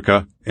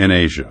 Africa, and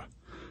Asia.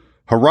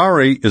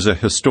 Harari is a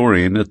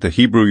historian at the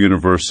Hebrew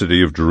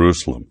University of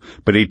Jerusalem,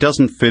 but he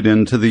doesn't fit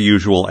into the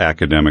usual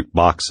academic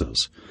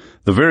boxes.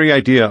 The very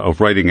idea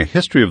of writing a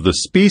history of the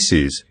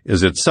species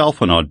is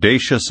itself an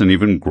audacious and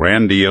even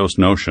grandiose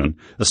notion,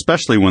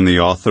 especially when the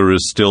author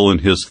is still in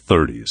his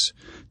 30s.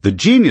 The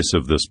genius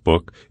of this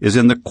book is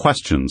in the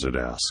questions it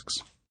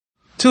asks.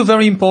 2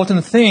 very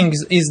important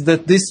things is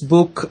that this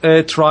book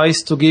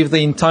tries to give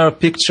the entire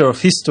picture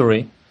of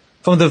history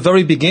from the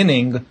very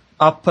beginning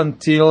up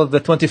until the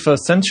 21st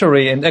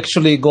century, and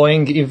actually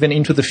going even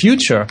into the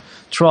future,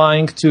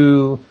 trying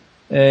to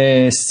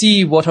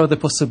see what are the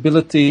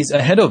possibilities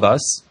ahead of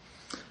us.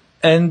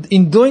 And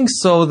in doing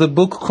so, the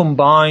book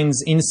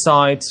combines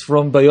insights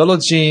from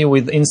biology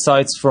with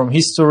insights from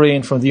history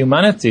and from the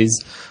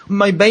humanities.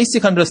 My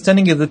basic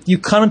understanding is that you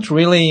can't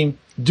really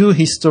do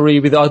history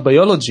without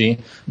biology,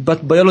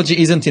 but biology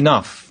isn't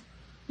enough.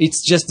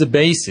 It's just the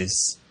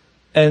basis.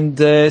 And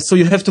so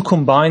you have to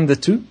combine the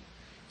two.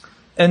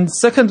 And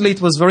secondly,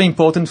 it was very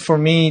important for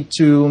me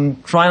to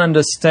try and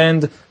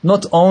understand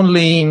not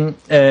only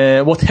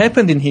what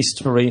happened in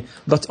history,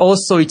 but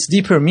also its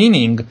deeper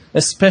meaning,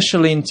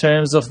 especially in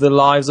terms of the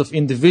lives of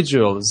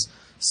individuals.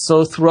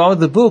 So throughout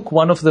the book,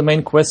 one of the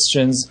main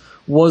questions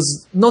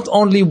was not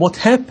only what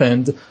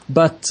happened,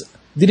 but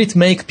did it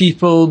make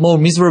people more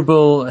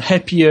miserable,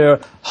 happier?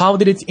 How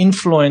did it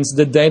influence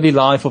the daily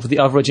life of the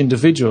average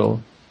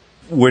individual?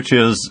 Which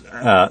is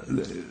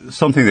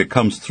something that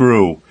comes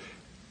through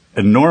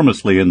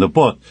enormously in the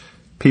book.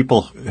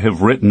 People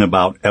have written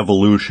about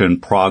evolution,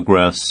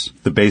 progress,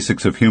 the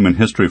basics of human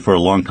history for a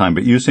long time,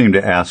 but you seem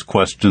to ask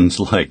questions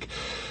like,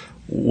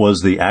 was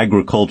the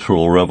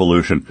agricultural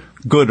revolution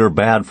good or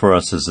bad for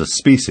us as a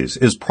species?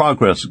 Is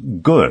progress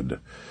good?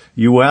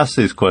 you ask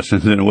these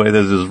questions in a way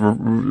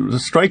that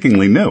is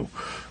strikingly new.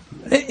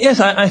 Yes,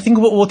 I think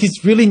what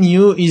is really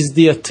new is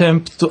the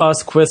attempt to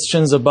ask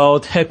questions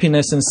about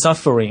happiness and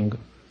suffering.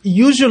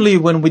 Usually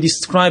when we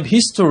describe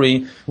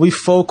history, we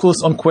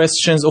focus on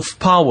questions of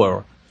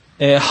power,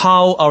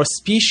 how our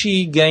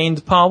species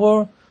gained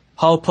power,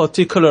 how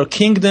particular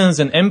kingdoms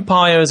and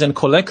empires and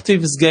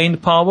collectives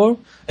gained power,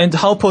 and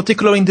how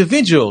particular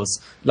individuals,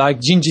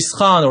 like Genghis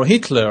Khan or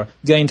Hitler,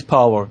 gained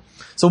power.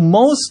 So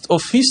most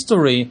of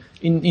history,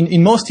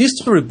 in most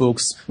history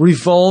books,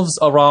 revolves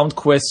around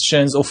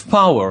questions of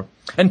power.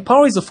 And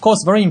power is, of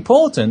course, very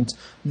important,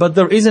 but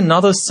there is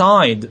another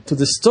side to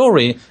the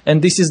story,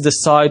 and this is the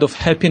side of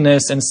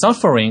happiness and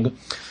suffering.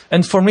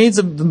 And for me,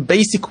 the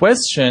basic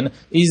question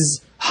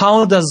is,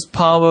 how does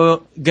power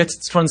get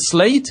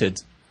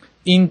translated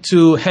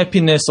into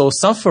happiness or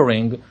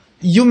suffering?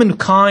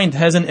 Humankind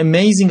has an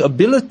amazing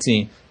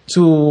ability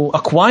to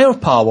acquire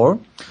power,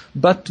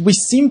 but we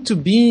seem to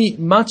be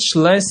much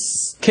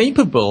less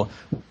capable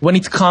when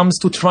it comes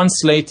to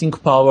translating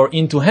power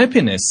into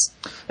happiness.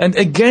 And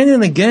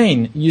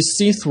again, you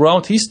see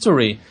throughout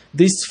history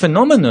this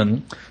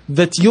phenomenon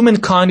that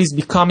humankind is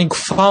becoming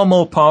far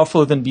more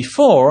powerful than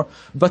before,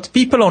 but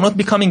people are not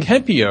becoming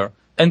happier,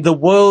 and the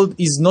world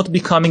is not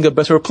becoming a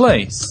better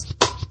place.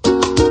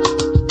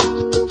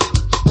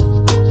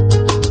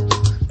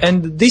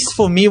 And this,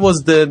 for me,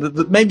 was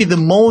maybe the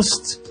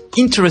most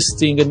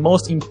interesting and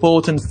most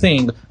important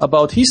thing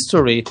about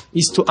history,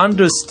 is to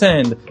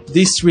understand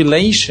this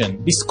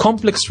relation, this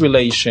complex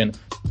relation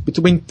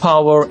between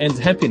power and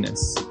happiness.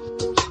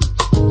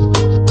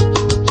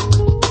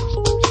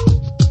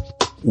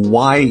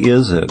 Why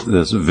is it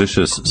this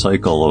vicious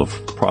cycle of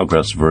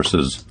progress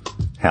versus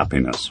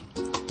happiness?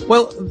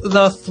 Well,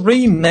 there are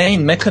three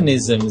main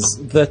mechanisms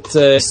that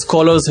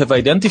scholars have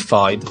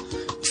identified.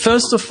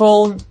 First of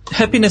all,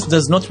 happiness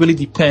does not really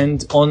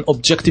depend on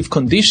objective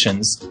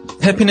conditions.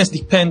 Happiness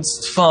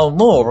depends far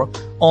more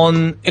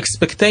on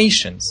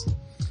expectations.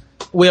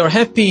 We are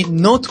happy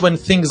not when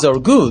things are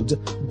good,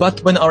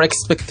 but when our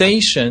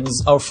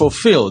expectations are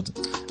fulfilled.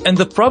 And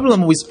the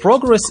problem with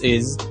progress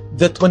is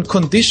that when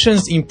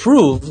conditions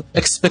improve,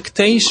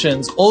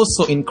 expectations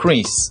also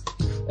increase.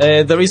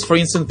 There is, for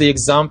instance, the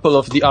example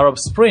of the Arab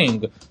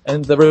Spring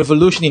and the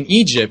revolution in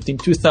Egypt in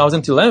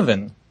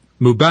 2011.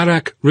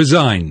 Mubarak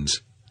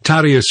resigns.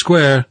 Tahrir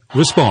Square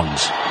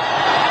responds.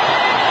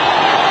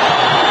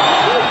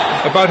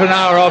 About an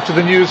hour after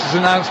the news is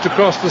announced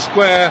across the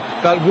square,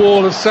 that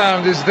wall of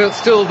sound is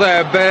still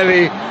there,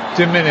 barely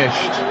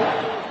diminished.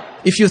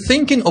 If you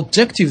think in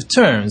objective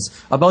terms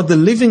about the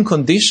living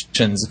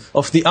conditions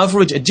of the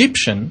average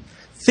Egyptian,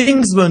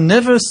 things were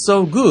never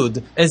so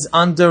good as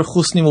under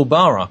Hosni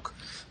Mubarak.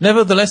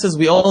 Nevertheless, as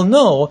we all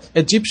know,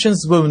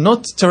 Egyptians were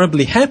not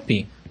terribly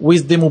happy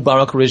with the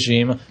Mubarak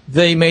regime.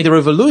 They made a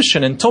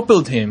revolution and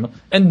toppled him,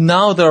 and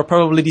now they are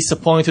probably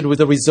disappointed with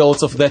the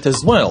results of that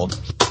as well.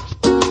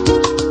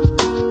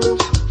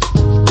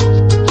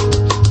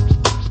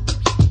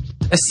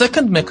 A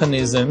second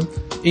mechanism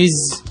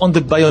is on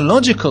the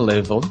biological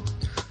level.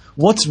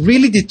 What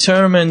really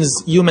determines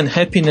human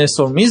happiness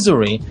or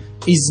misery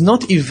is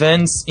not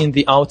events in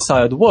the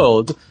outside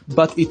world,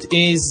 but it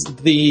is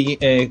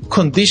the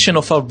condition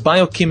of our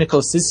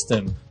biochemical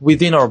system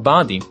within our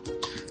body.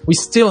 We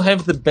still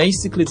have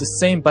basically the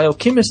same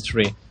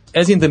biochemistry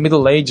as in the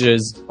Middle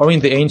Ages or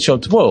in the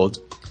ancient world.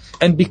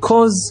 And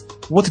because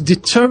what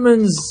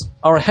determines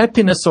our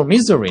happiness or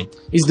misery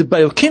is the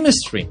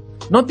biochemistry,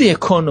 not the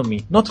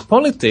economy, not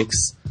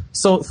politics,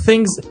 so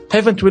things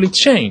haven't really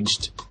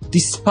changed,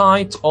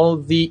 despite all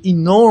the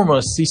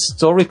enormous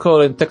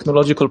historical and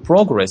technological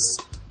progress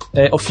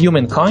of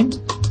humankind.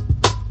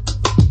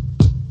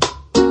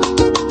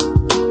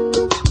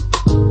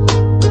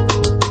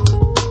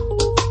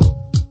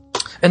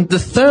 And the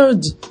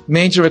third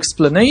major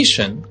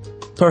explanation,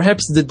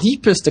 perhaps the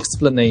deepest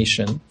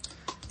explanation,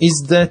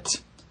 is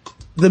that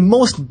the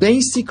most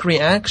basic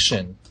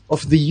reaction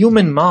of the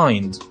human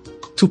mind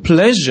to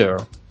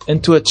pleasure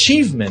and to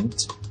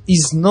achievement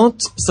is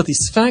not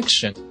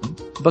satisfaction,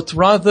 but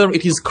rather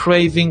it is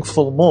craving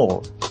for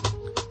more.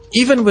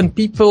 Even when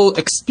people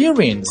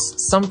experience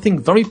something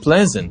very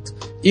pleasant,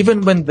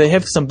 even when they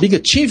have some big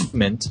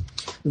achievement,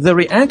 the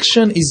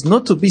reaction is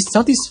not to be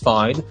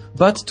satisfied,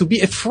 but to be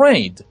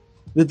afraid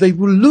that they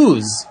will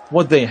lose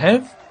what they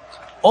have,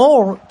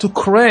 or to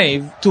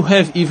crave to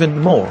have even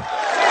more.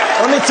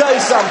 Let me tell you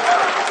something.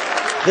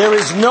 There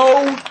is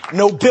no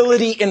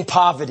nobility in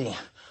poverty.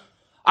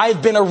 I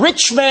have been a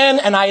rich man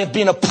and I have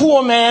been a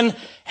poor man,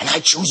 and I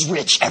choose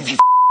rich every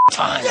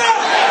time.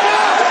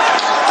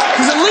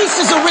 Because at least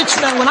as a rich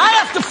man, when I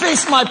have to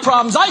face my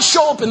problems, I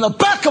show up in the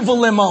back of a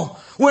limo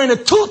wearing a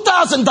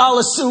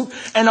 $2,000 suit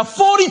and a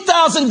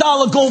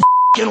 $40,000 gold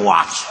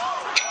watch.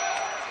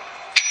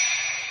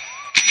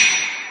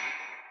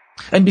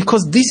 And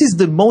because this is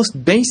the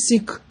most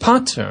basic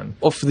pattern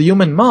of the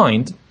human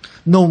mind,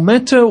 no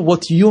matter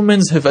what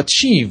humans have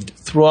achieved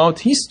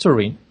throughout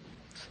history,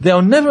 they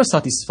are never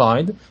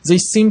satisfied, they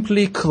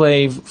simply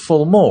crave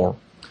for more.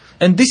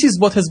 And this is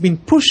what has been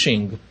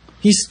pushing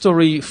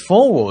history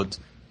forward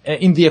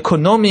in the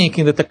economic,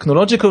 in the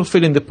technological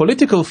field, in the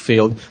political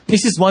field.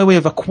 This is why we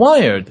have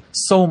acquired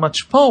so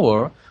much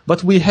power,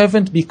 but we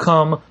haven't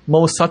become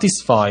more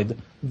satisfied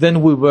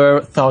than we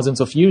were thousands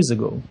of years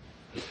ago.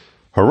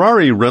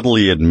 Harari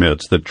readily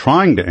admits that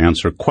trying to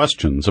answer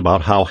questions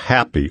about how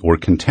happy or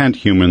content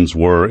humans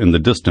were in the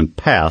distant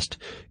past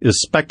is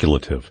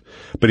speculative,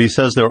 but he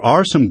says there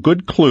are some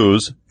good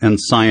clues and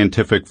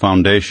scientific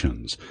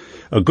foundations.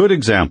 A good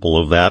example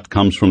of that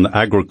comes from the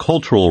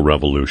agricultural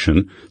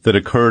revolution that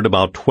occurred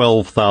about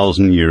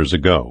 12,000 years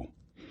ago.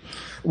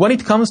 When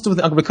it comes to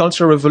the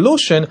agricultural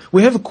revolution,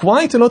 we have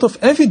quite a lot of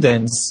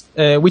evidence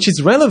which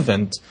is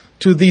relevant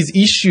to these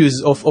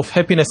issues of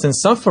happiness and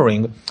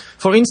suffering.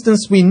 For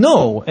instance, we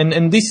know,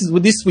 and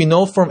this we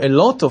know from a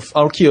lot of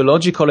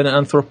archaeological and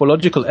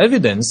anthropological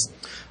evidence,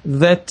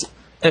 that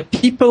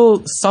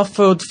people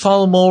suffered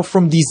far more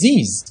from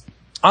disease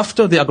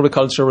after the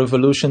agricultural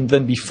revolution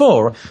than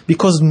before,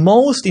 because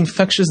most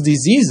infectious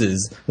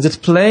diseases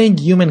that plague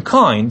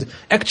humankind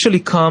actually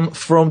come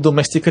from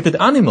domesticated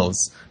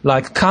animals,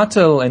 like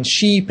cattle and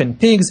sheep and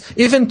pigs.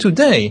 Even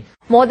today,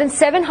 more than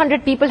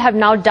 700 people have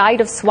now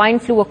died of swine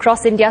flu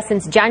across India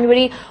since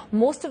January.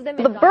 Most of them...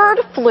 The bird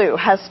flu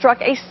has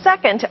struck a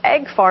second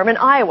egg farm in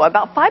Iowa.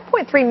 About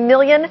 5.3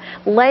 million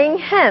laying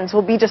hens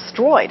will be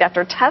destroyed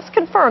after tests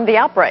confirmed the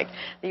outbreak.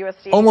 The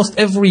USDA... Almost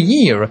every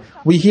year,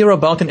 we hear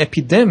about an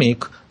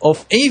epidemic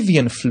of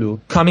avian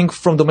flu coming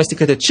from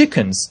domesticated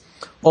chickens,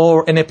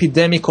 or an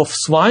epidemic of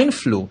swine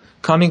flu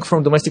coming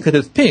from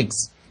domesticated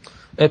pigs.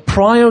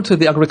 Prior to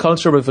the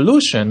agricultural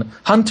revolution,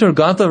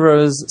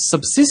 hunter-gatherers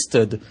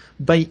subsisted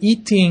by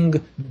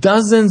eating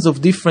dozens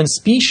of different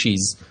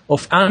species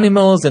of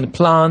animals and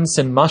plants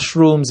and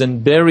mushrooms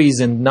and berries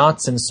and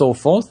nuts and so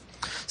forth.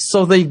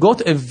 So they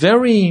got a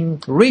very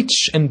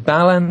rich and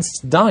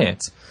balanced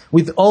diet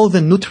with all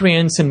the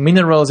nutrients and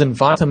minerals and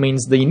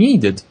vitamins they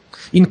needed.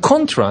 In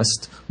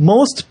contrast,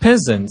 most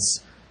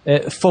peasants,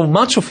 for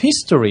much of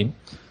history,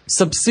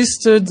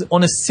 subsisted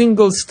on a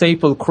single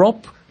staple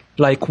crop,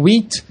 like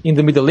wheat in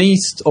the Middle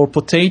East, or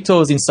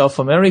potatoes in South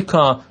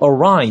America, or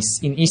rice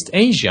in East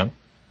Asia.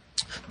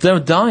 Their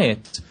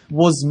diet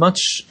was much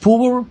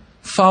poorer,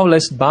 far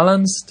less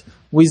balanced,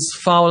 with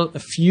far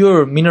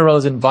fewer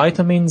minerals and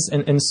vitamins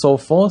and so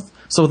forth.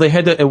 So they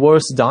had a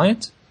worse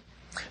diet.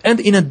 And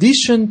in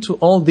addition to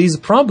all these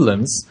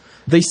problems,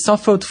 they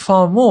suffered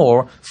far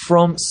more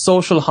from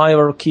social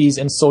hierarchies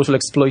and social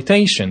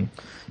exploitation.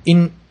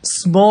 In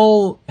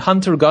small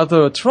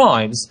hunter-gatherer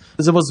tribes,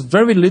 there was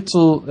very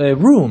little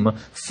room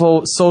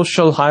for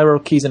social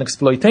hierarchies and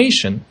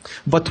exploitation.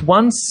 But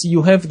once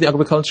you have the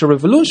agricultural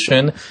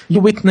revolution,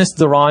 you witness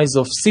the rise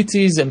of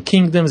cities and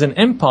kingdoms and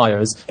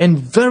empires, and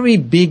very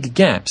big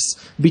gaps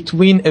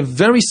between a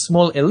very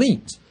small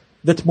elite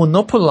that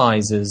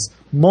monopolizes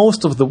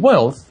most of the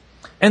wealth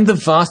and the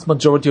vast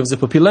majority of the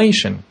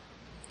population.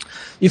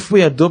 If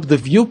we adopt the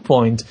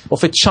viewpoint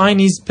of a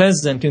Chinese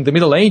peasant in the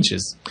Middle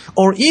Ages,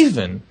 or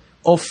even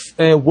of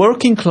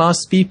working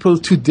class people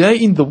today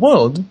in the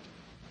world,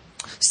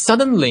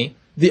 suddenly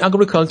the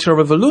agricultural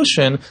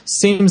revolution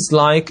seems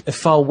like a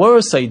far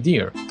worse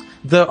idea.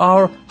 There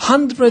are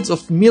hundreds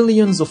of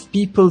millions of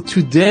people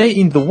today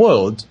in the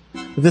world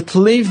that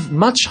live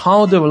much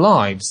harder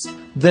lives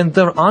than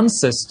their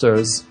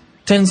ancestors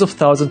tens of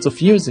thousands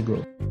of years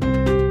ago.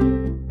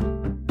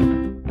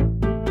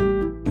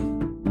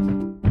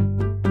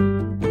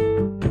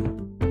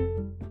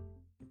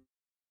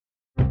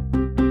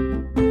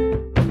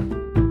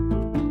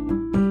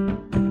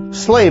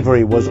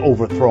 Slavery was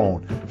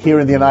overthrown. Here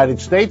in the United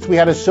States, we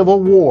had a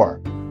civil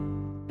war,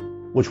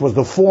 which was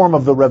the form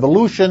of the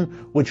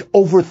revolution which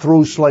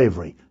overthrew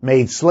slavery,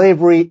 made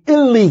slavery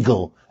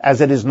illegal, as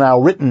it is now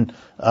written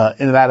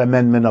in that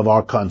amendment of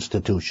our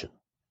Constitution.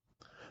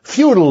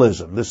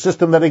 Feudalism, the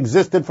system that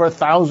existed for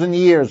 1,000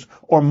 years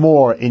or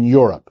more in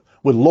Europe,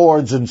 with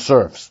lords and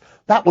serfs,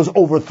 that was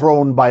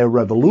overthrown by a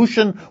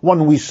revolution,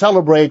 one we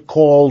celebrate,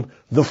 called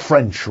the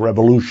French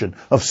Revolution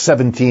of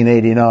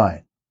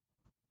 1789.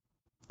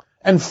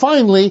 And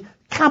finally,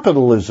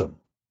 capitalism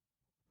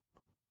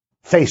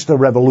faced a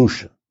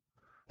revolution.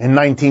 In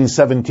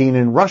 1917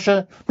 in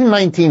Russia, in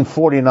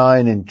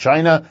 1949 in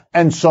China,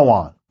 and so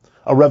on.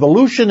 A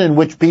revolution in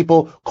which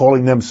people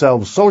calling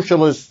themselves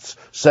socialists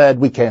said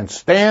we can't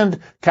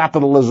stand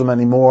capitalism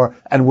anymore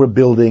and we're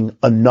building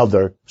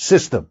another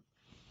system.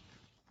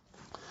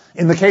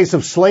 In the case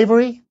of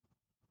slavery,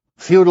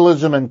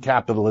 feudalism, and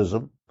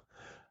capitalism,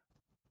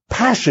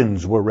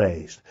 passions were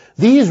raised.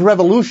 These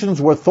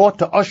revolutions were thought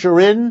to usher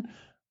in,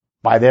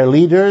 by their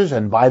leaders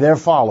and by their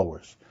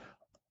followers,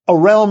 a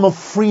realm of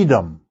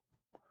freedom,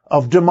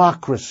 of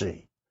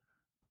democracy,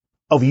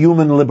 of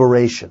human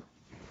liberation.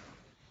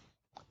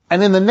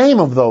 And in the name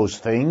of those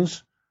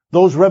things,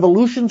 those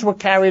revolutions were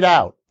carried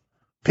out.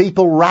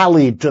 People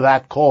rallied to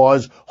that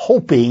cause,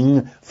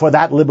 hoping for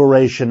that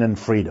liberation and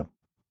freedom.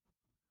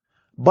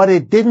 But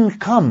it didn't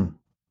come.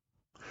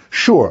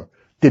 Sure,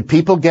 did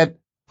people get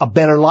a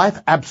better life?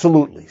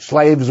 Absolutely.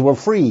 Slaves were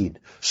freed.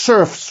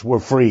 Serfs were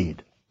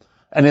freed.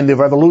 And in the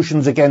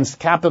revolutions against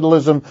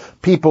capitalism,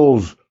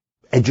 people's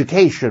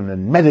education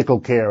and medical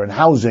care and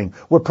housing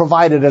were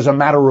provided as a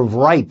matter of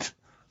right,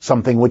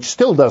 something which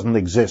still doesn't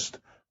exist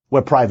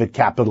where private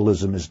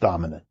capitalism is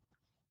dominant.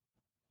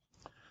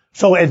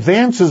 So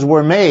advances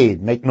were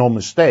made, make no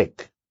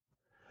mistake.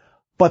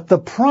 But the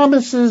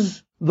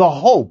promises, the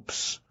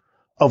hopes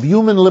of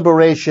human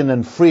liberation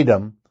and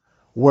freedom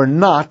were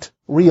not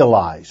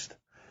realized.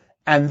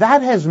 And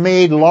that has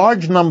made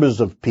large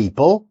numbers of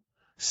people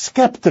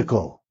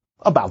skeptical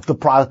about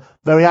the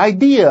very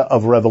idea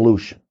of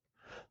revolution.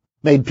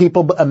 Made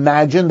people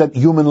imagine that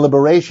human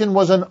liberation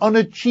was an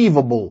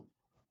unachievable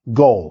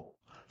goal,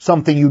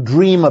 something you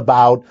dream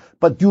about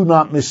but do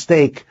not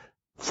mistake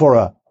for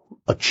a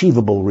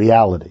achievable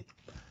reality.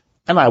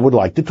 And I would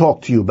like to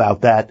talk to you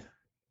about that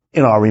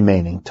in our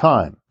remaining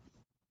time.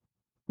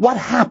 What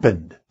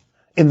happened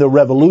in the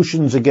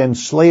revolutions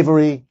against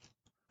slavery,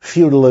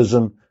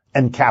 feudalism,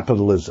 and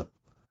capitalism?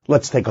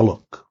 Let's take a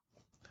look.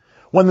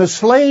 When the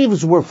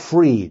slaves were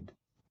freed,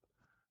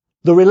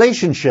 the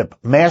relationship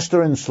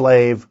master and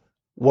slave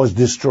was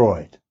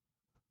destroyed.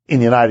 In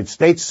the United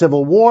States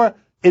Civil War,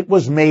 it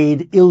was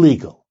made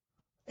illegal.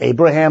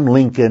 Abraham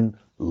Lincoln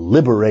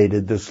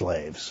liberated the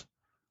slaves.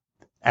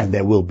 And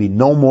there will be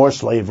no more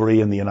slavery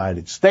in the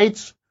United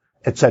States,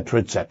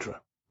 etc.,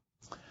 etc.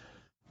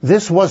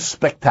 This was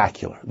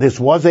spectacular. This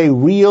was a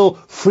real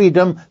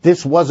freedom.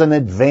 This was an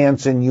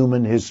advance in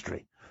human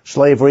history.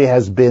 Slavery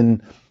has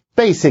been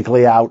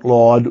basically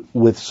outlawed,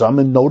 with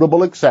some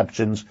notable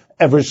exceptions,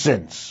 ever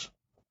since.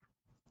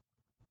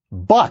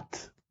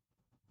 But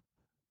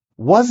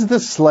was the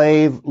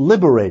slave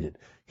liberated?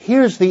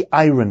 Here's the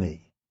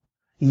irony.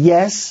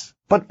 Yes,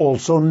 but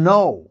also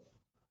no.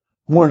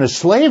 Weren't a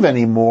slave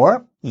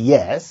anymore?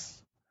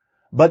 Yes.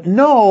 But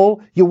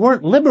no, you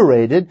weren't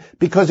liberated,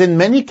 because in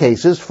many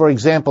cases, for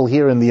example,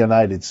 here in the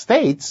United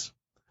States,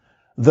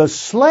 the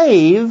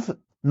slave,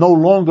 no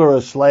longer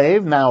a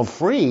slave, now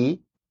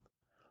free,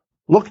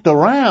 looked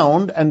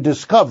around and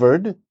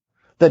discovered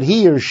that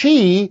he or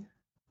she,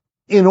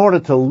 in order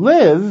to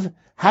live,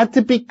 had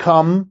to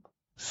become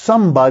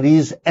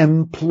somebody's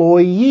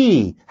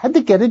employee, had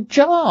to get a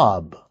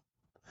job.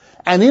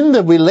 And in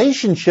the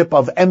relationship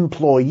of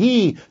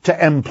employee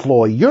to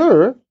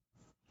employer,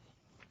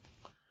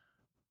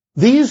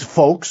 these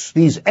folks,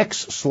 these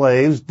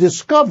ex-slaves,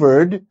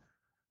 discovered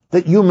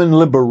that human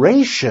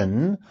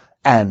liberation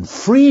and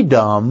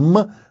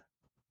freedom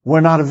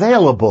were not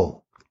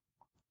available.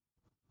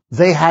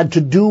 They had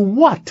to do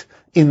what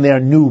in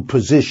their new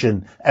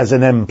position as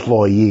an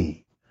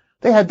employee?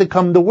 They had to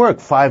come to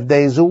work 5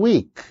 days a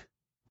week.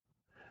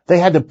 They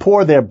had to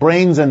pour their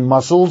brains and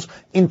muscles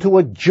into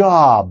a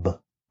job.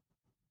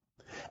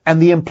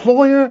 And the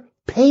employer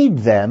paid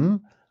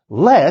them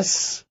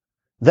less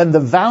than the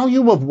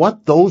value of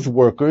what those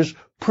workers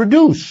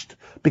produced.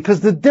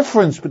 Because the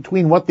difference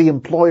between what the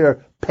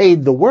employer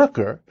paid the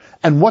worker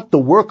and what the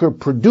worker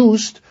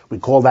produced, we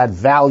call that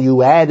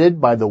value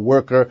added by the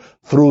worker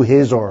through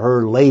his or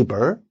her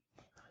labor,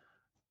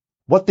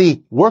 what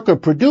the worker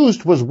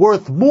produced was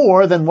worth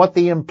more than what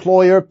the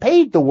employer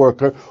paid the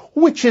worker,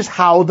 which is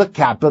how the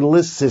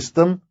capitalist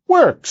system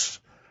works.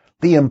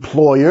 The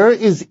employer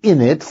is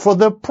in it for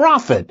the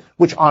profit,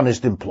 which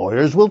honest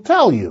employers will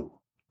tell you.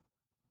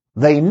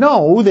 They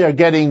know they're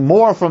getting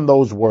more from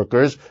those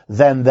workers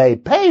than they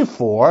pay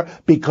for,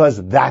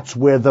 because that's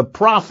where the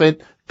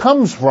profit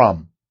comes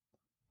from.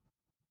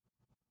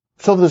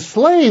 So the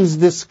slaves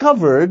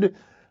discovered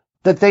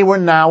that they were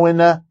now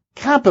in a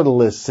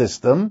capitalist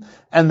system,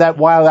 and that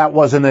while that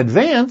was an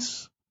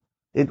advance,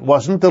 it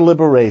wasn't the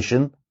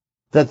liberation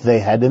that they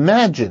had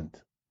imagined.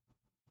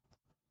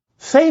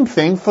 Same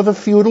thing for the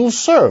feudal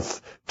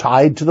serf,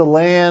 tied to the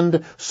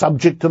land,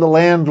 subject to the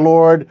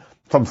landlord.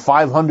 From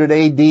 500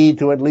 AD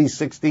to at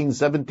least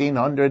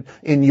 1700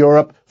 in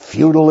Europe,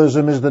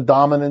 feudalism is the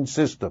dominant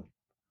system.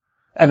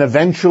 And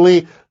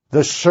eventually,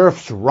 the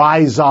serfs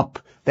rise up.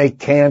 They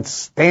can't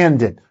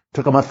stand it.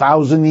 Took them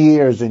 1,000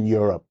 years in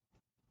Europe.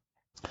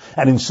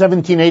 And in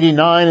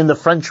 1789, in the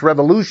French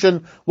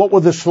Revolution, what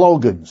were the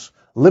slogans?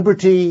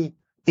 Liberty,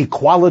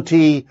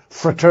 equality,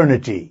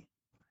 fraternity.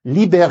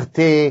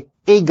 Liberté,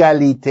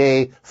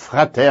 égalité,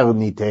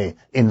 fraternité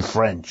in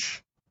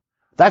French.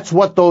 That's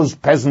what those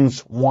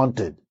peasants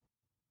wanted.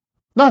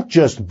 Not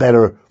just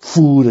better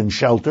food and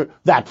shelter,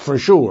 that for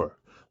sure,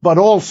 but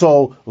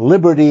also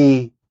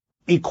liberty,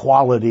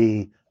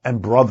 equality,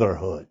 and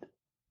brotherhood.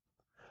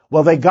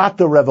 Well, they got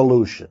the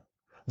revolution.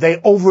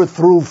 They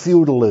overthrew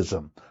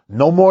feudalism.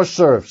 No more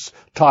serfs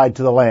tied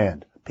to the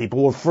land.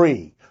 People were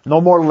free.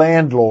 No more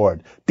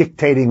landlord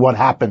dictating what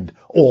happened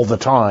all the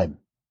time.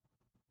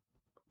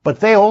 But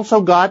they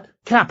also got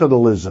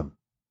capitalism.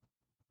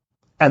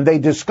 And they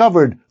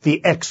discovered,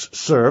 the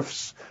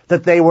ex-serfs,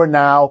 that they were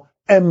now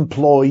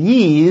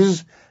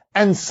employees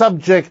and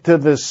subject to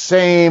the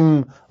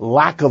same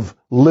lack of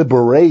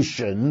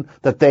liberation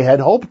that they had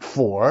hoped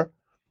for,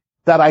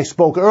 that I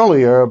spoke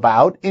earlier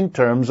about in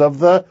terms of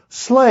the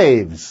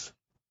slaves.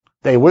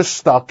 They were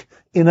stuck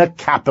in a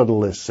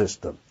capitalist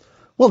system.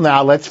 Well,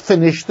 now let's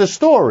finish the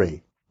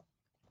story.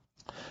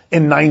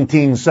 In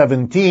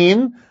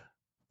 1917,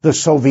 the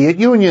Soviet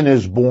Union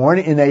is born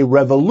in a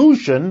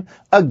revolution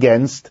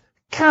against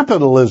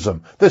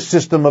capitalism, the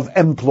system of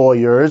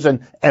employers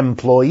and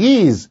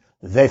employees,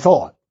 they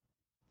thought.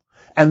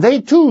 And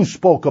they too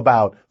spoke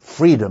about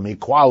freedom,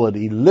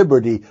 equality,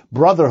 liberty,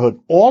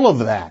 brotherhood, all of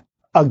that.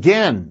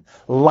 Again,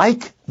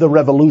 like the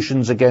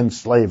revolutions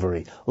against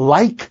slavery,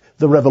 like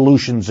the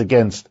revolutions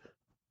against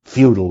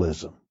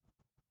feudalism.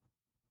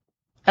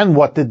 And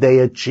what did they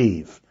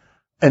achieve?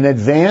 An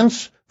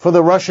advance for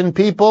the Russian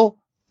people?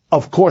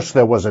 Of course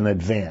there was an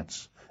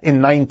advance.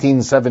 In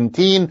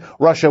 1917,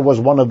 Russia was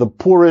one of the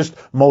poorest,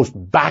 most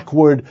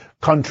backward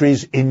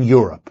countries in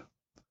Europe.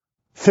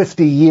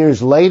 50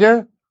 years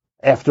later,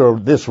 after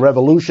this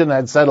revolution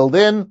had settled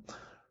in,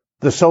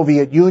 the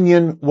Soviet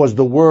Union was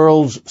the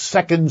world's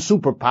second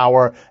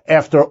superpower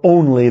after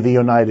only the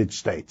United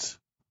States.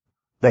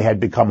 They had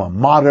become a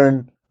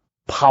modern,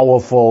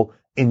 powerful,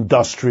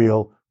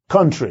 industrial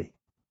country.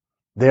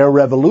 Their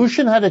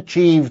revolution had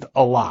achieved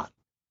a lot.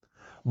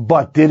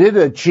 But did it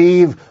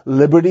achieve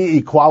liberty,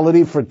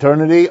 equality,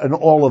 fraternity, and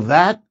all of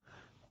that?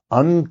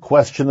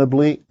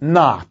 Unquestionably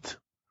not.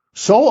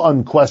 So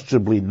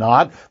unquestionably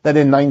not that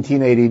in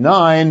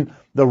 1989,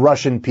 the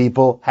Russian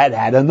people had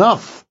had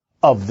enough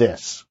of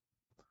this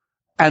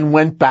and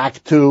went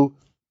back to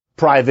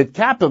private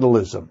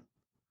capitalism.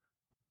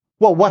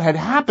 Well, what had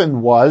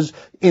happened was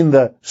in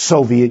the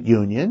Soviet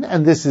Union,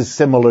 and this is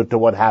similar to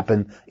what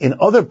happened in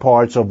other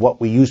parts of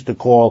what we used to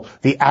call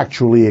the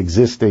actually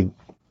existing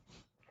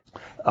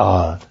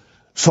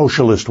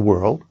socialist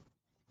world.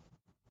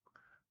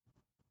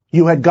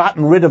 You had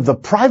gotten rid of the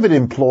private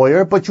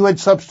employer, but you had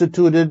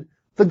substituted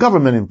the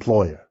government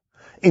employer.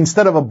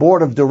 Instead of a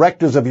board of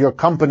directors of your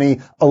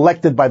company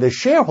elected by the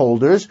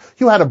shareholders,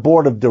 you had a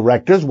board of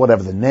directors,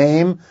 whatever the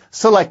name,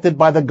 selected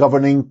by the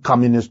governing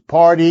Communist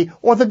Party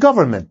or the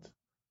government.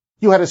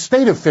 You had a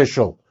state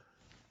official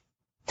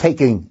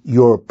taking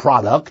your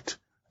product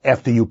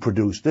after you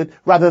produced it,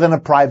 rather than a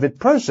private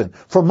person.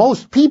 For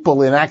most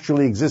people in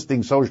actually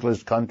existing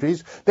socialist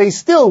countries, they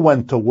still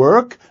went to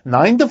work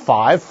 9 to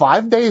 5,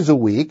 5 days a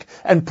week,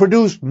 and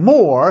produced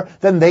more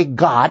than they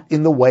got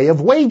in the way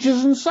of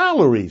wages and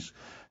salaries.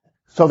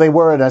 So they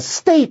were in a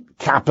state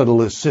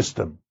capitalist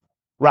system,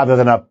 rather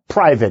than a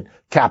private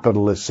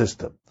capitalist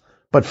system.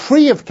 But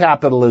free of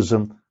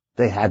capitalism,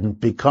 they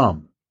hadn't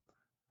become.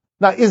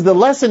 Now, is the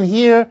lesson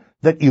here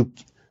that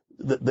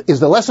is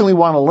the lesson we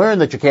want to learn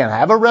that you can't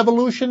have a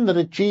revolution that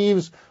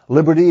achieves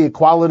liberty,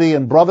 equality,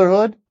 and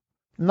brotherhood?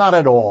 Not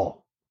at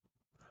all.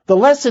 The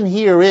lesson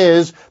here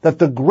is that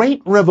the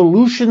great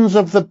revolutions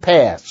of the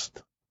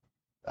past,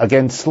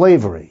 against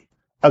slavery,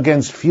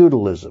 against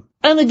feudalism,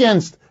 and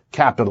against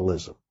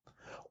capitalism,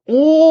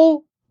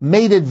 all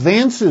made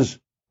advances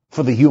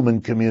for the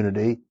human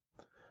community,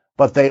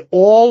 but they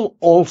all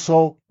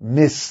also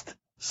missed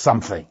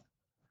something.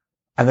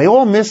 And they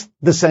all missed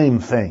the same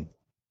thing.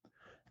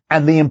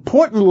 And the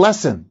important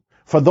lesson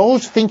for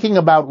those thinking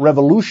about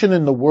revolution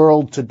in the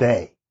world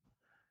today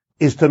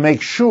is to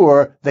make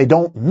sure they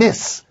don't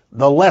miss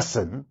the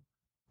lesson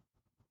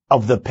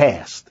of the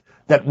past,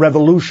 that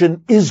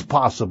revolution is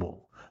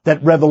possible,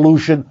 that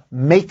revolution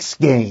makes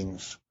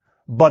gains,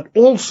 but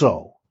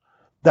also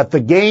that the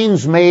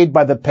gains made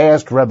by the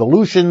past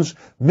revolutions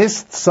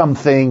missed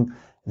something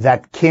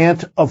that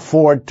can't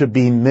afford to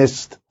be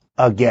missed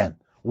again.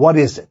 What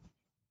is it?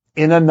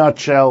 In a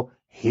nutshell,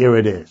 here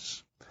it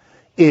is.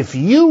 If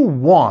you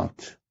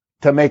want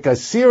to make a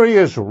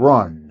serious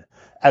run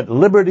at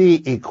liberty,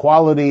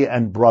 equality,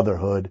 and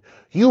brotherhood,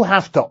 you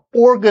have to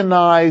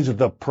organize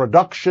the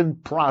production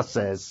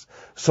process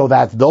so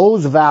that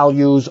those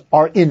values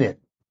are in it.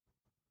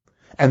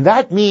 And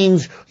that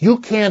means you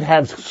can't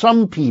have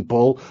some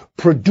people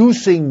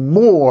producing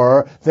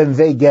more than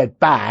they get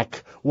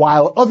back,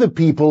 while other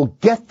people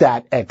get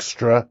that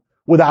extra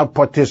without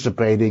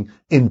participating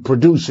in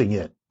producing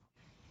it.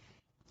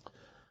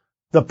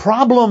 The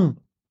problem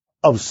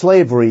of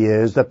slavery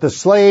is that the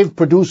slave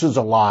produces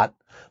a lot,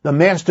 the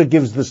master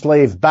gives the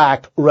slave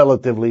back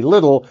relatively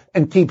little,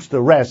 and keeps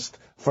the rest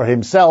for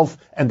himself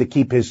and to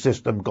keep his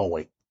system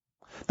going.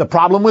 The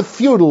problem with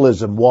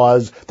feudalism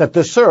was that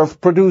the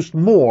serf produced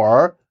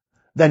more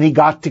than he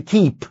got to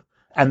keep,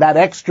 and that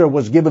extra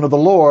was given to the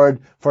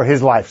Lord for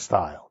his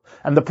lifestyle.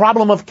 And the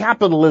problem of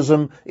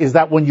capitalism is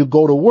that when you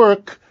go to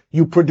work,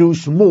 you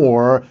produce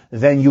more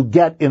than you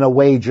get in a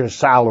wage or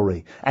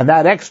salary. And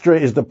that extra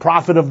is the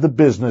profit of the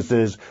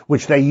businesses,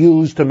 which they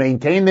use to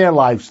maintain their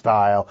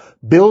lifestyle,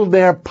 build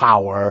their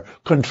power,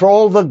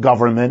 control the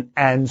government,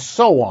 and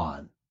so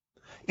on.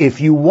 If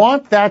you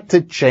want that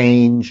to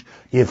change,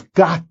 you've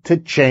got to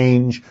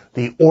change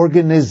the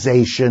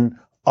organization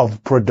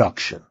of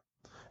production.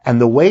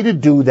 And the way to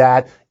do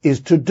that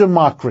is to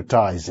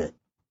democratize it.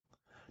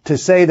 To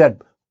say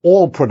that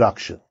all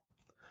production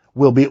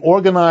will be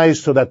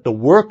organized so that the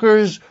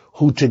workers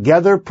who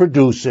together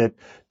produce it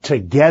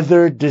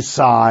together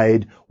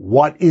decide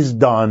what is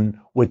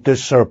done with the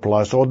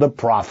surplus or the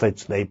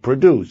profits they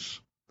produce.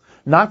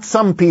 Not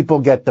some people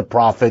get the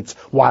profits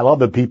while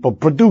other people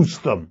produce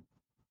them.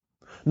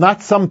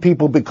 Not some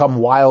people become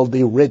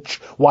wildly rich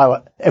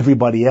while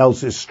everybody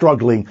else is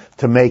struggling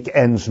to make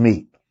ends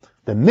meet.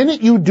 The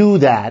minute you do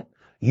that,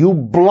 you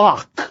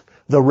block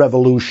the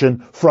revolution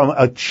from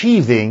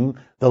achieving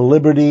the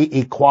liberty,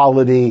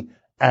 equality,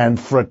 and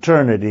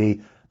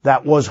fraternity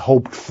that was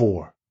hoped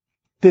for.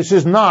 This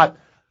is not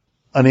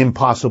an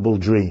impossible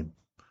dream.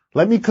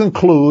 Let me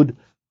conclude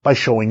by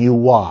showing you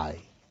why.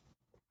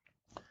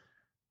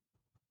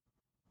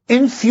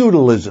 In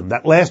feudalism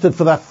that lasted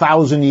for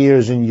 1,000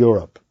 years in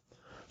Europe,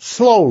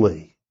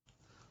 slowly,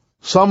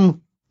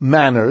 some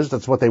manors,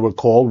 that's what they were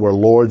called, where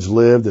lords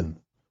lived and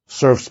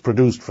serfs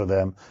produced for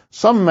them,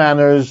 some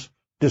manors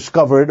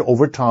discovered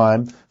over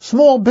time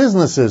small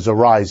businesses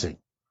arising.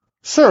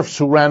 Serfs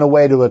who ran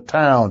away to a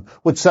town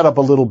would set up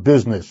a little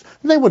business,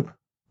 and they would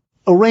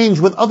arrange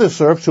with other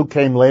serfs who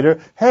came later,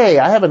 hey,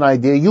 I have an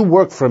idea, you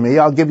work for me,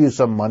 I'll give you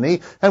some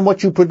money, and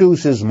what you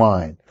produce is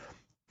mine.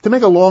 To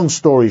make a long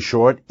story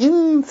short,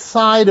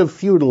 inside of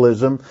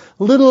feudalism,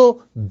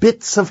 little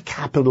bits of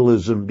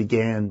capitalism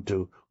began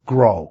to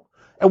grow.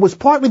 It was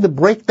partly the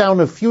breakdown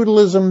of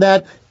feudalism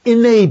that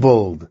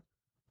enabled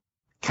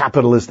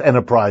capitalist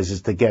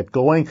enterprises to get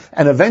going,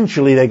 and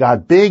eventually they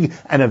got big,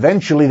 and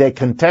eventually they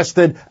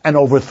contested and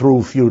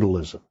overthrew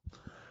feudalism.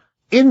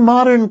 In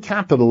modern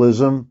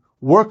capitalism,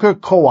 worker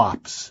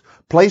co-ops,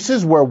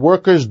 places where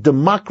workers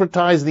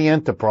democratize the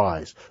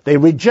enterprise. They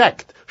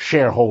reject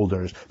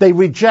shareholders. They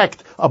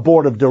reject a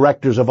board of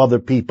directors of other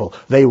people.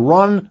 They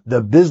run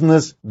the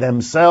business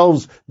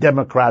themselves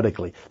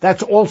democratically.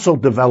 That's also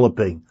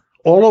developing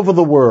all over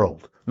the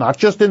world, not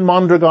just in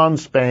Mondragon,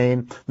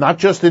 Spain, not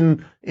just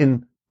in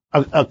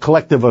a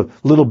collective of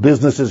little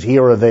businesses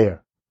here or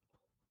there.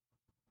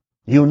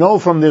 You know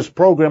from this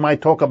program I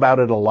talk about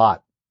it a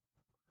lot.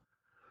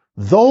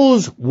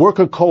 Those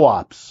worker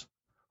co-ops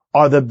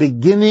are the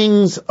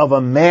beginnings of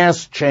a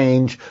mass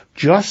change,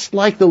 just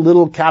like the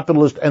little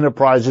capitalist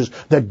enterprises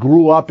that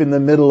grew up in the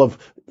middle of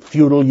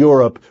feudal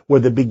Europe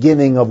were the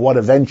beginning of what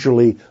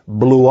eventually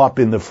blew up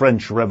in the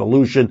French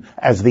Revolution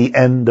as the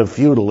end of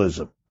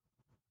feudalism.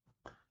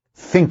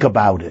 Think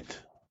about it.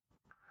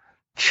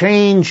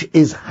 Change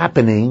is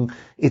happening.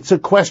 It's a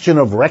question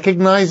of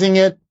recognizing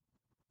it,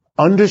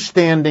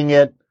 understanding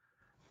it,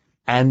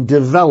 and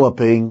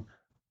developing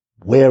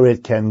where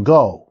it can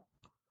go.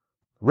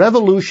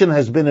 Revolution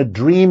has been a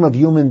dream of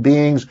human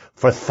beings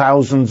for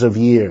thousands of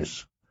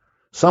years.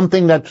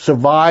 Something that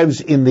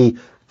survives in the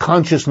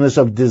consciousness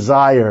of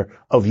desire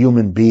of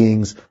human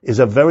beings is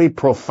a very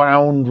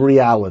profound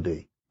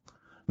reality.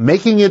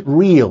 Making it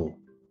real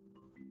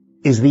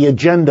is the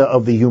agenda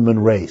of the human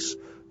race,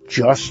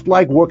 just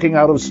like working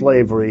out of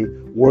slavery,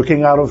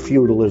 working out of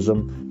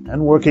feudalism,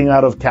 and working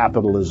out of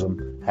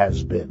capitalism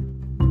has been.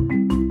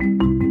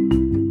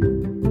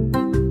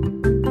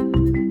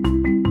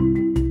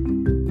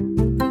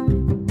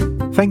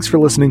 Thanks for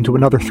listening to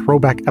another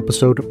throwback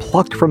episode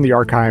plucked from the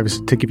archives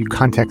to give you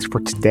context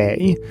for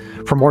today.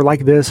 For more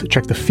like this,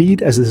 check the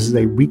feed, as this is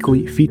a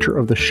weekly feature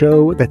of the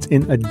show that's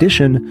in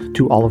addition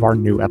to all of our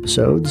new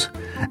episodes.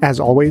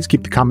 As always,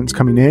 keep the comments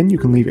coming in. You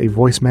can leave a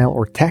voicemail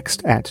or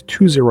text at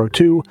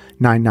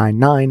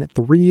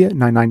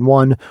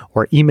 202-999-3991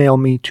 or email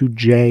me to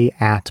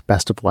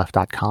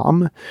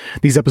j@bestofleft.com.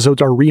 These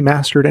episodes are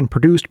remastered and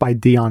produced by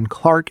Dion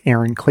Clark,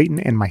 Aaron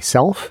Clayton, and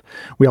myself.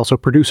 We also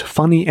produce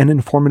funny and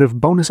informative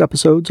bonus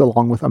episodes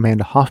along with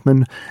Amanda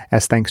Hoffman,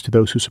 as thanks to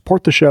those who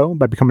support the show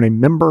by becoming a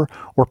member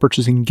or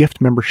purchasing gift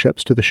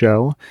memberships to the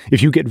show.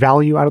 If you get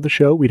value out of the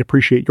show, we'd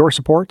appreciate your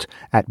support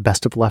at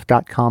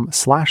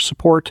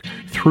bestofleft.com/support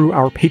through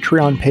our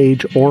Patreon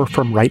page or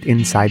from right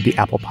inside the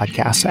Apple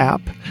Podcasts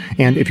app.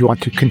 And if you want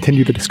to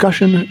continue the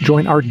discussion,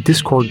 join our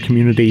Discord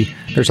community.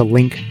 There's a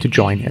link to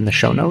join in the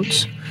show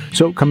notes.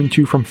 So, coming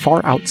to you from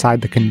far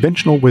outside the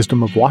conventional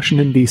wisdom of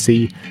Washington,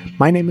 D.C.,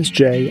 my name is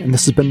Jay, and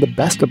this has been the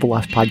Best of the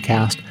Left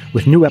podcast,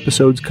 with new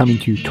episodes coming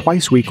to you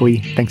twice weekly,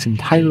 thanks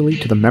entirely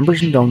to the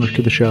members and donors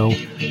to the show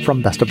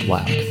from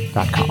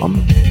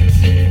bestofleft.com.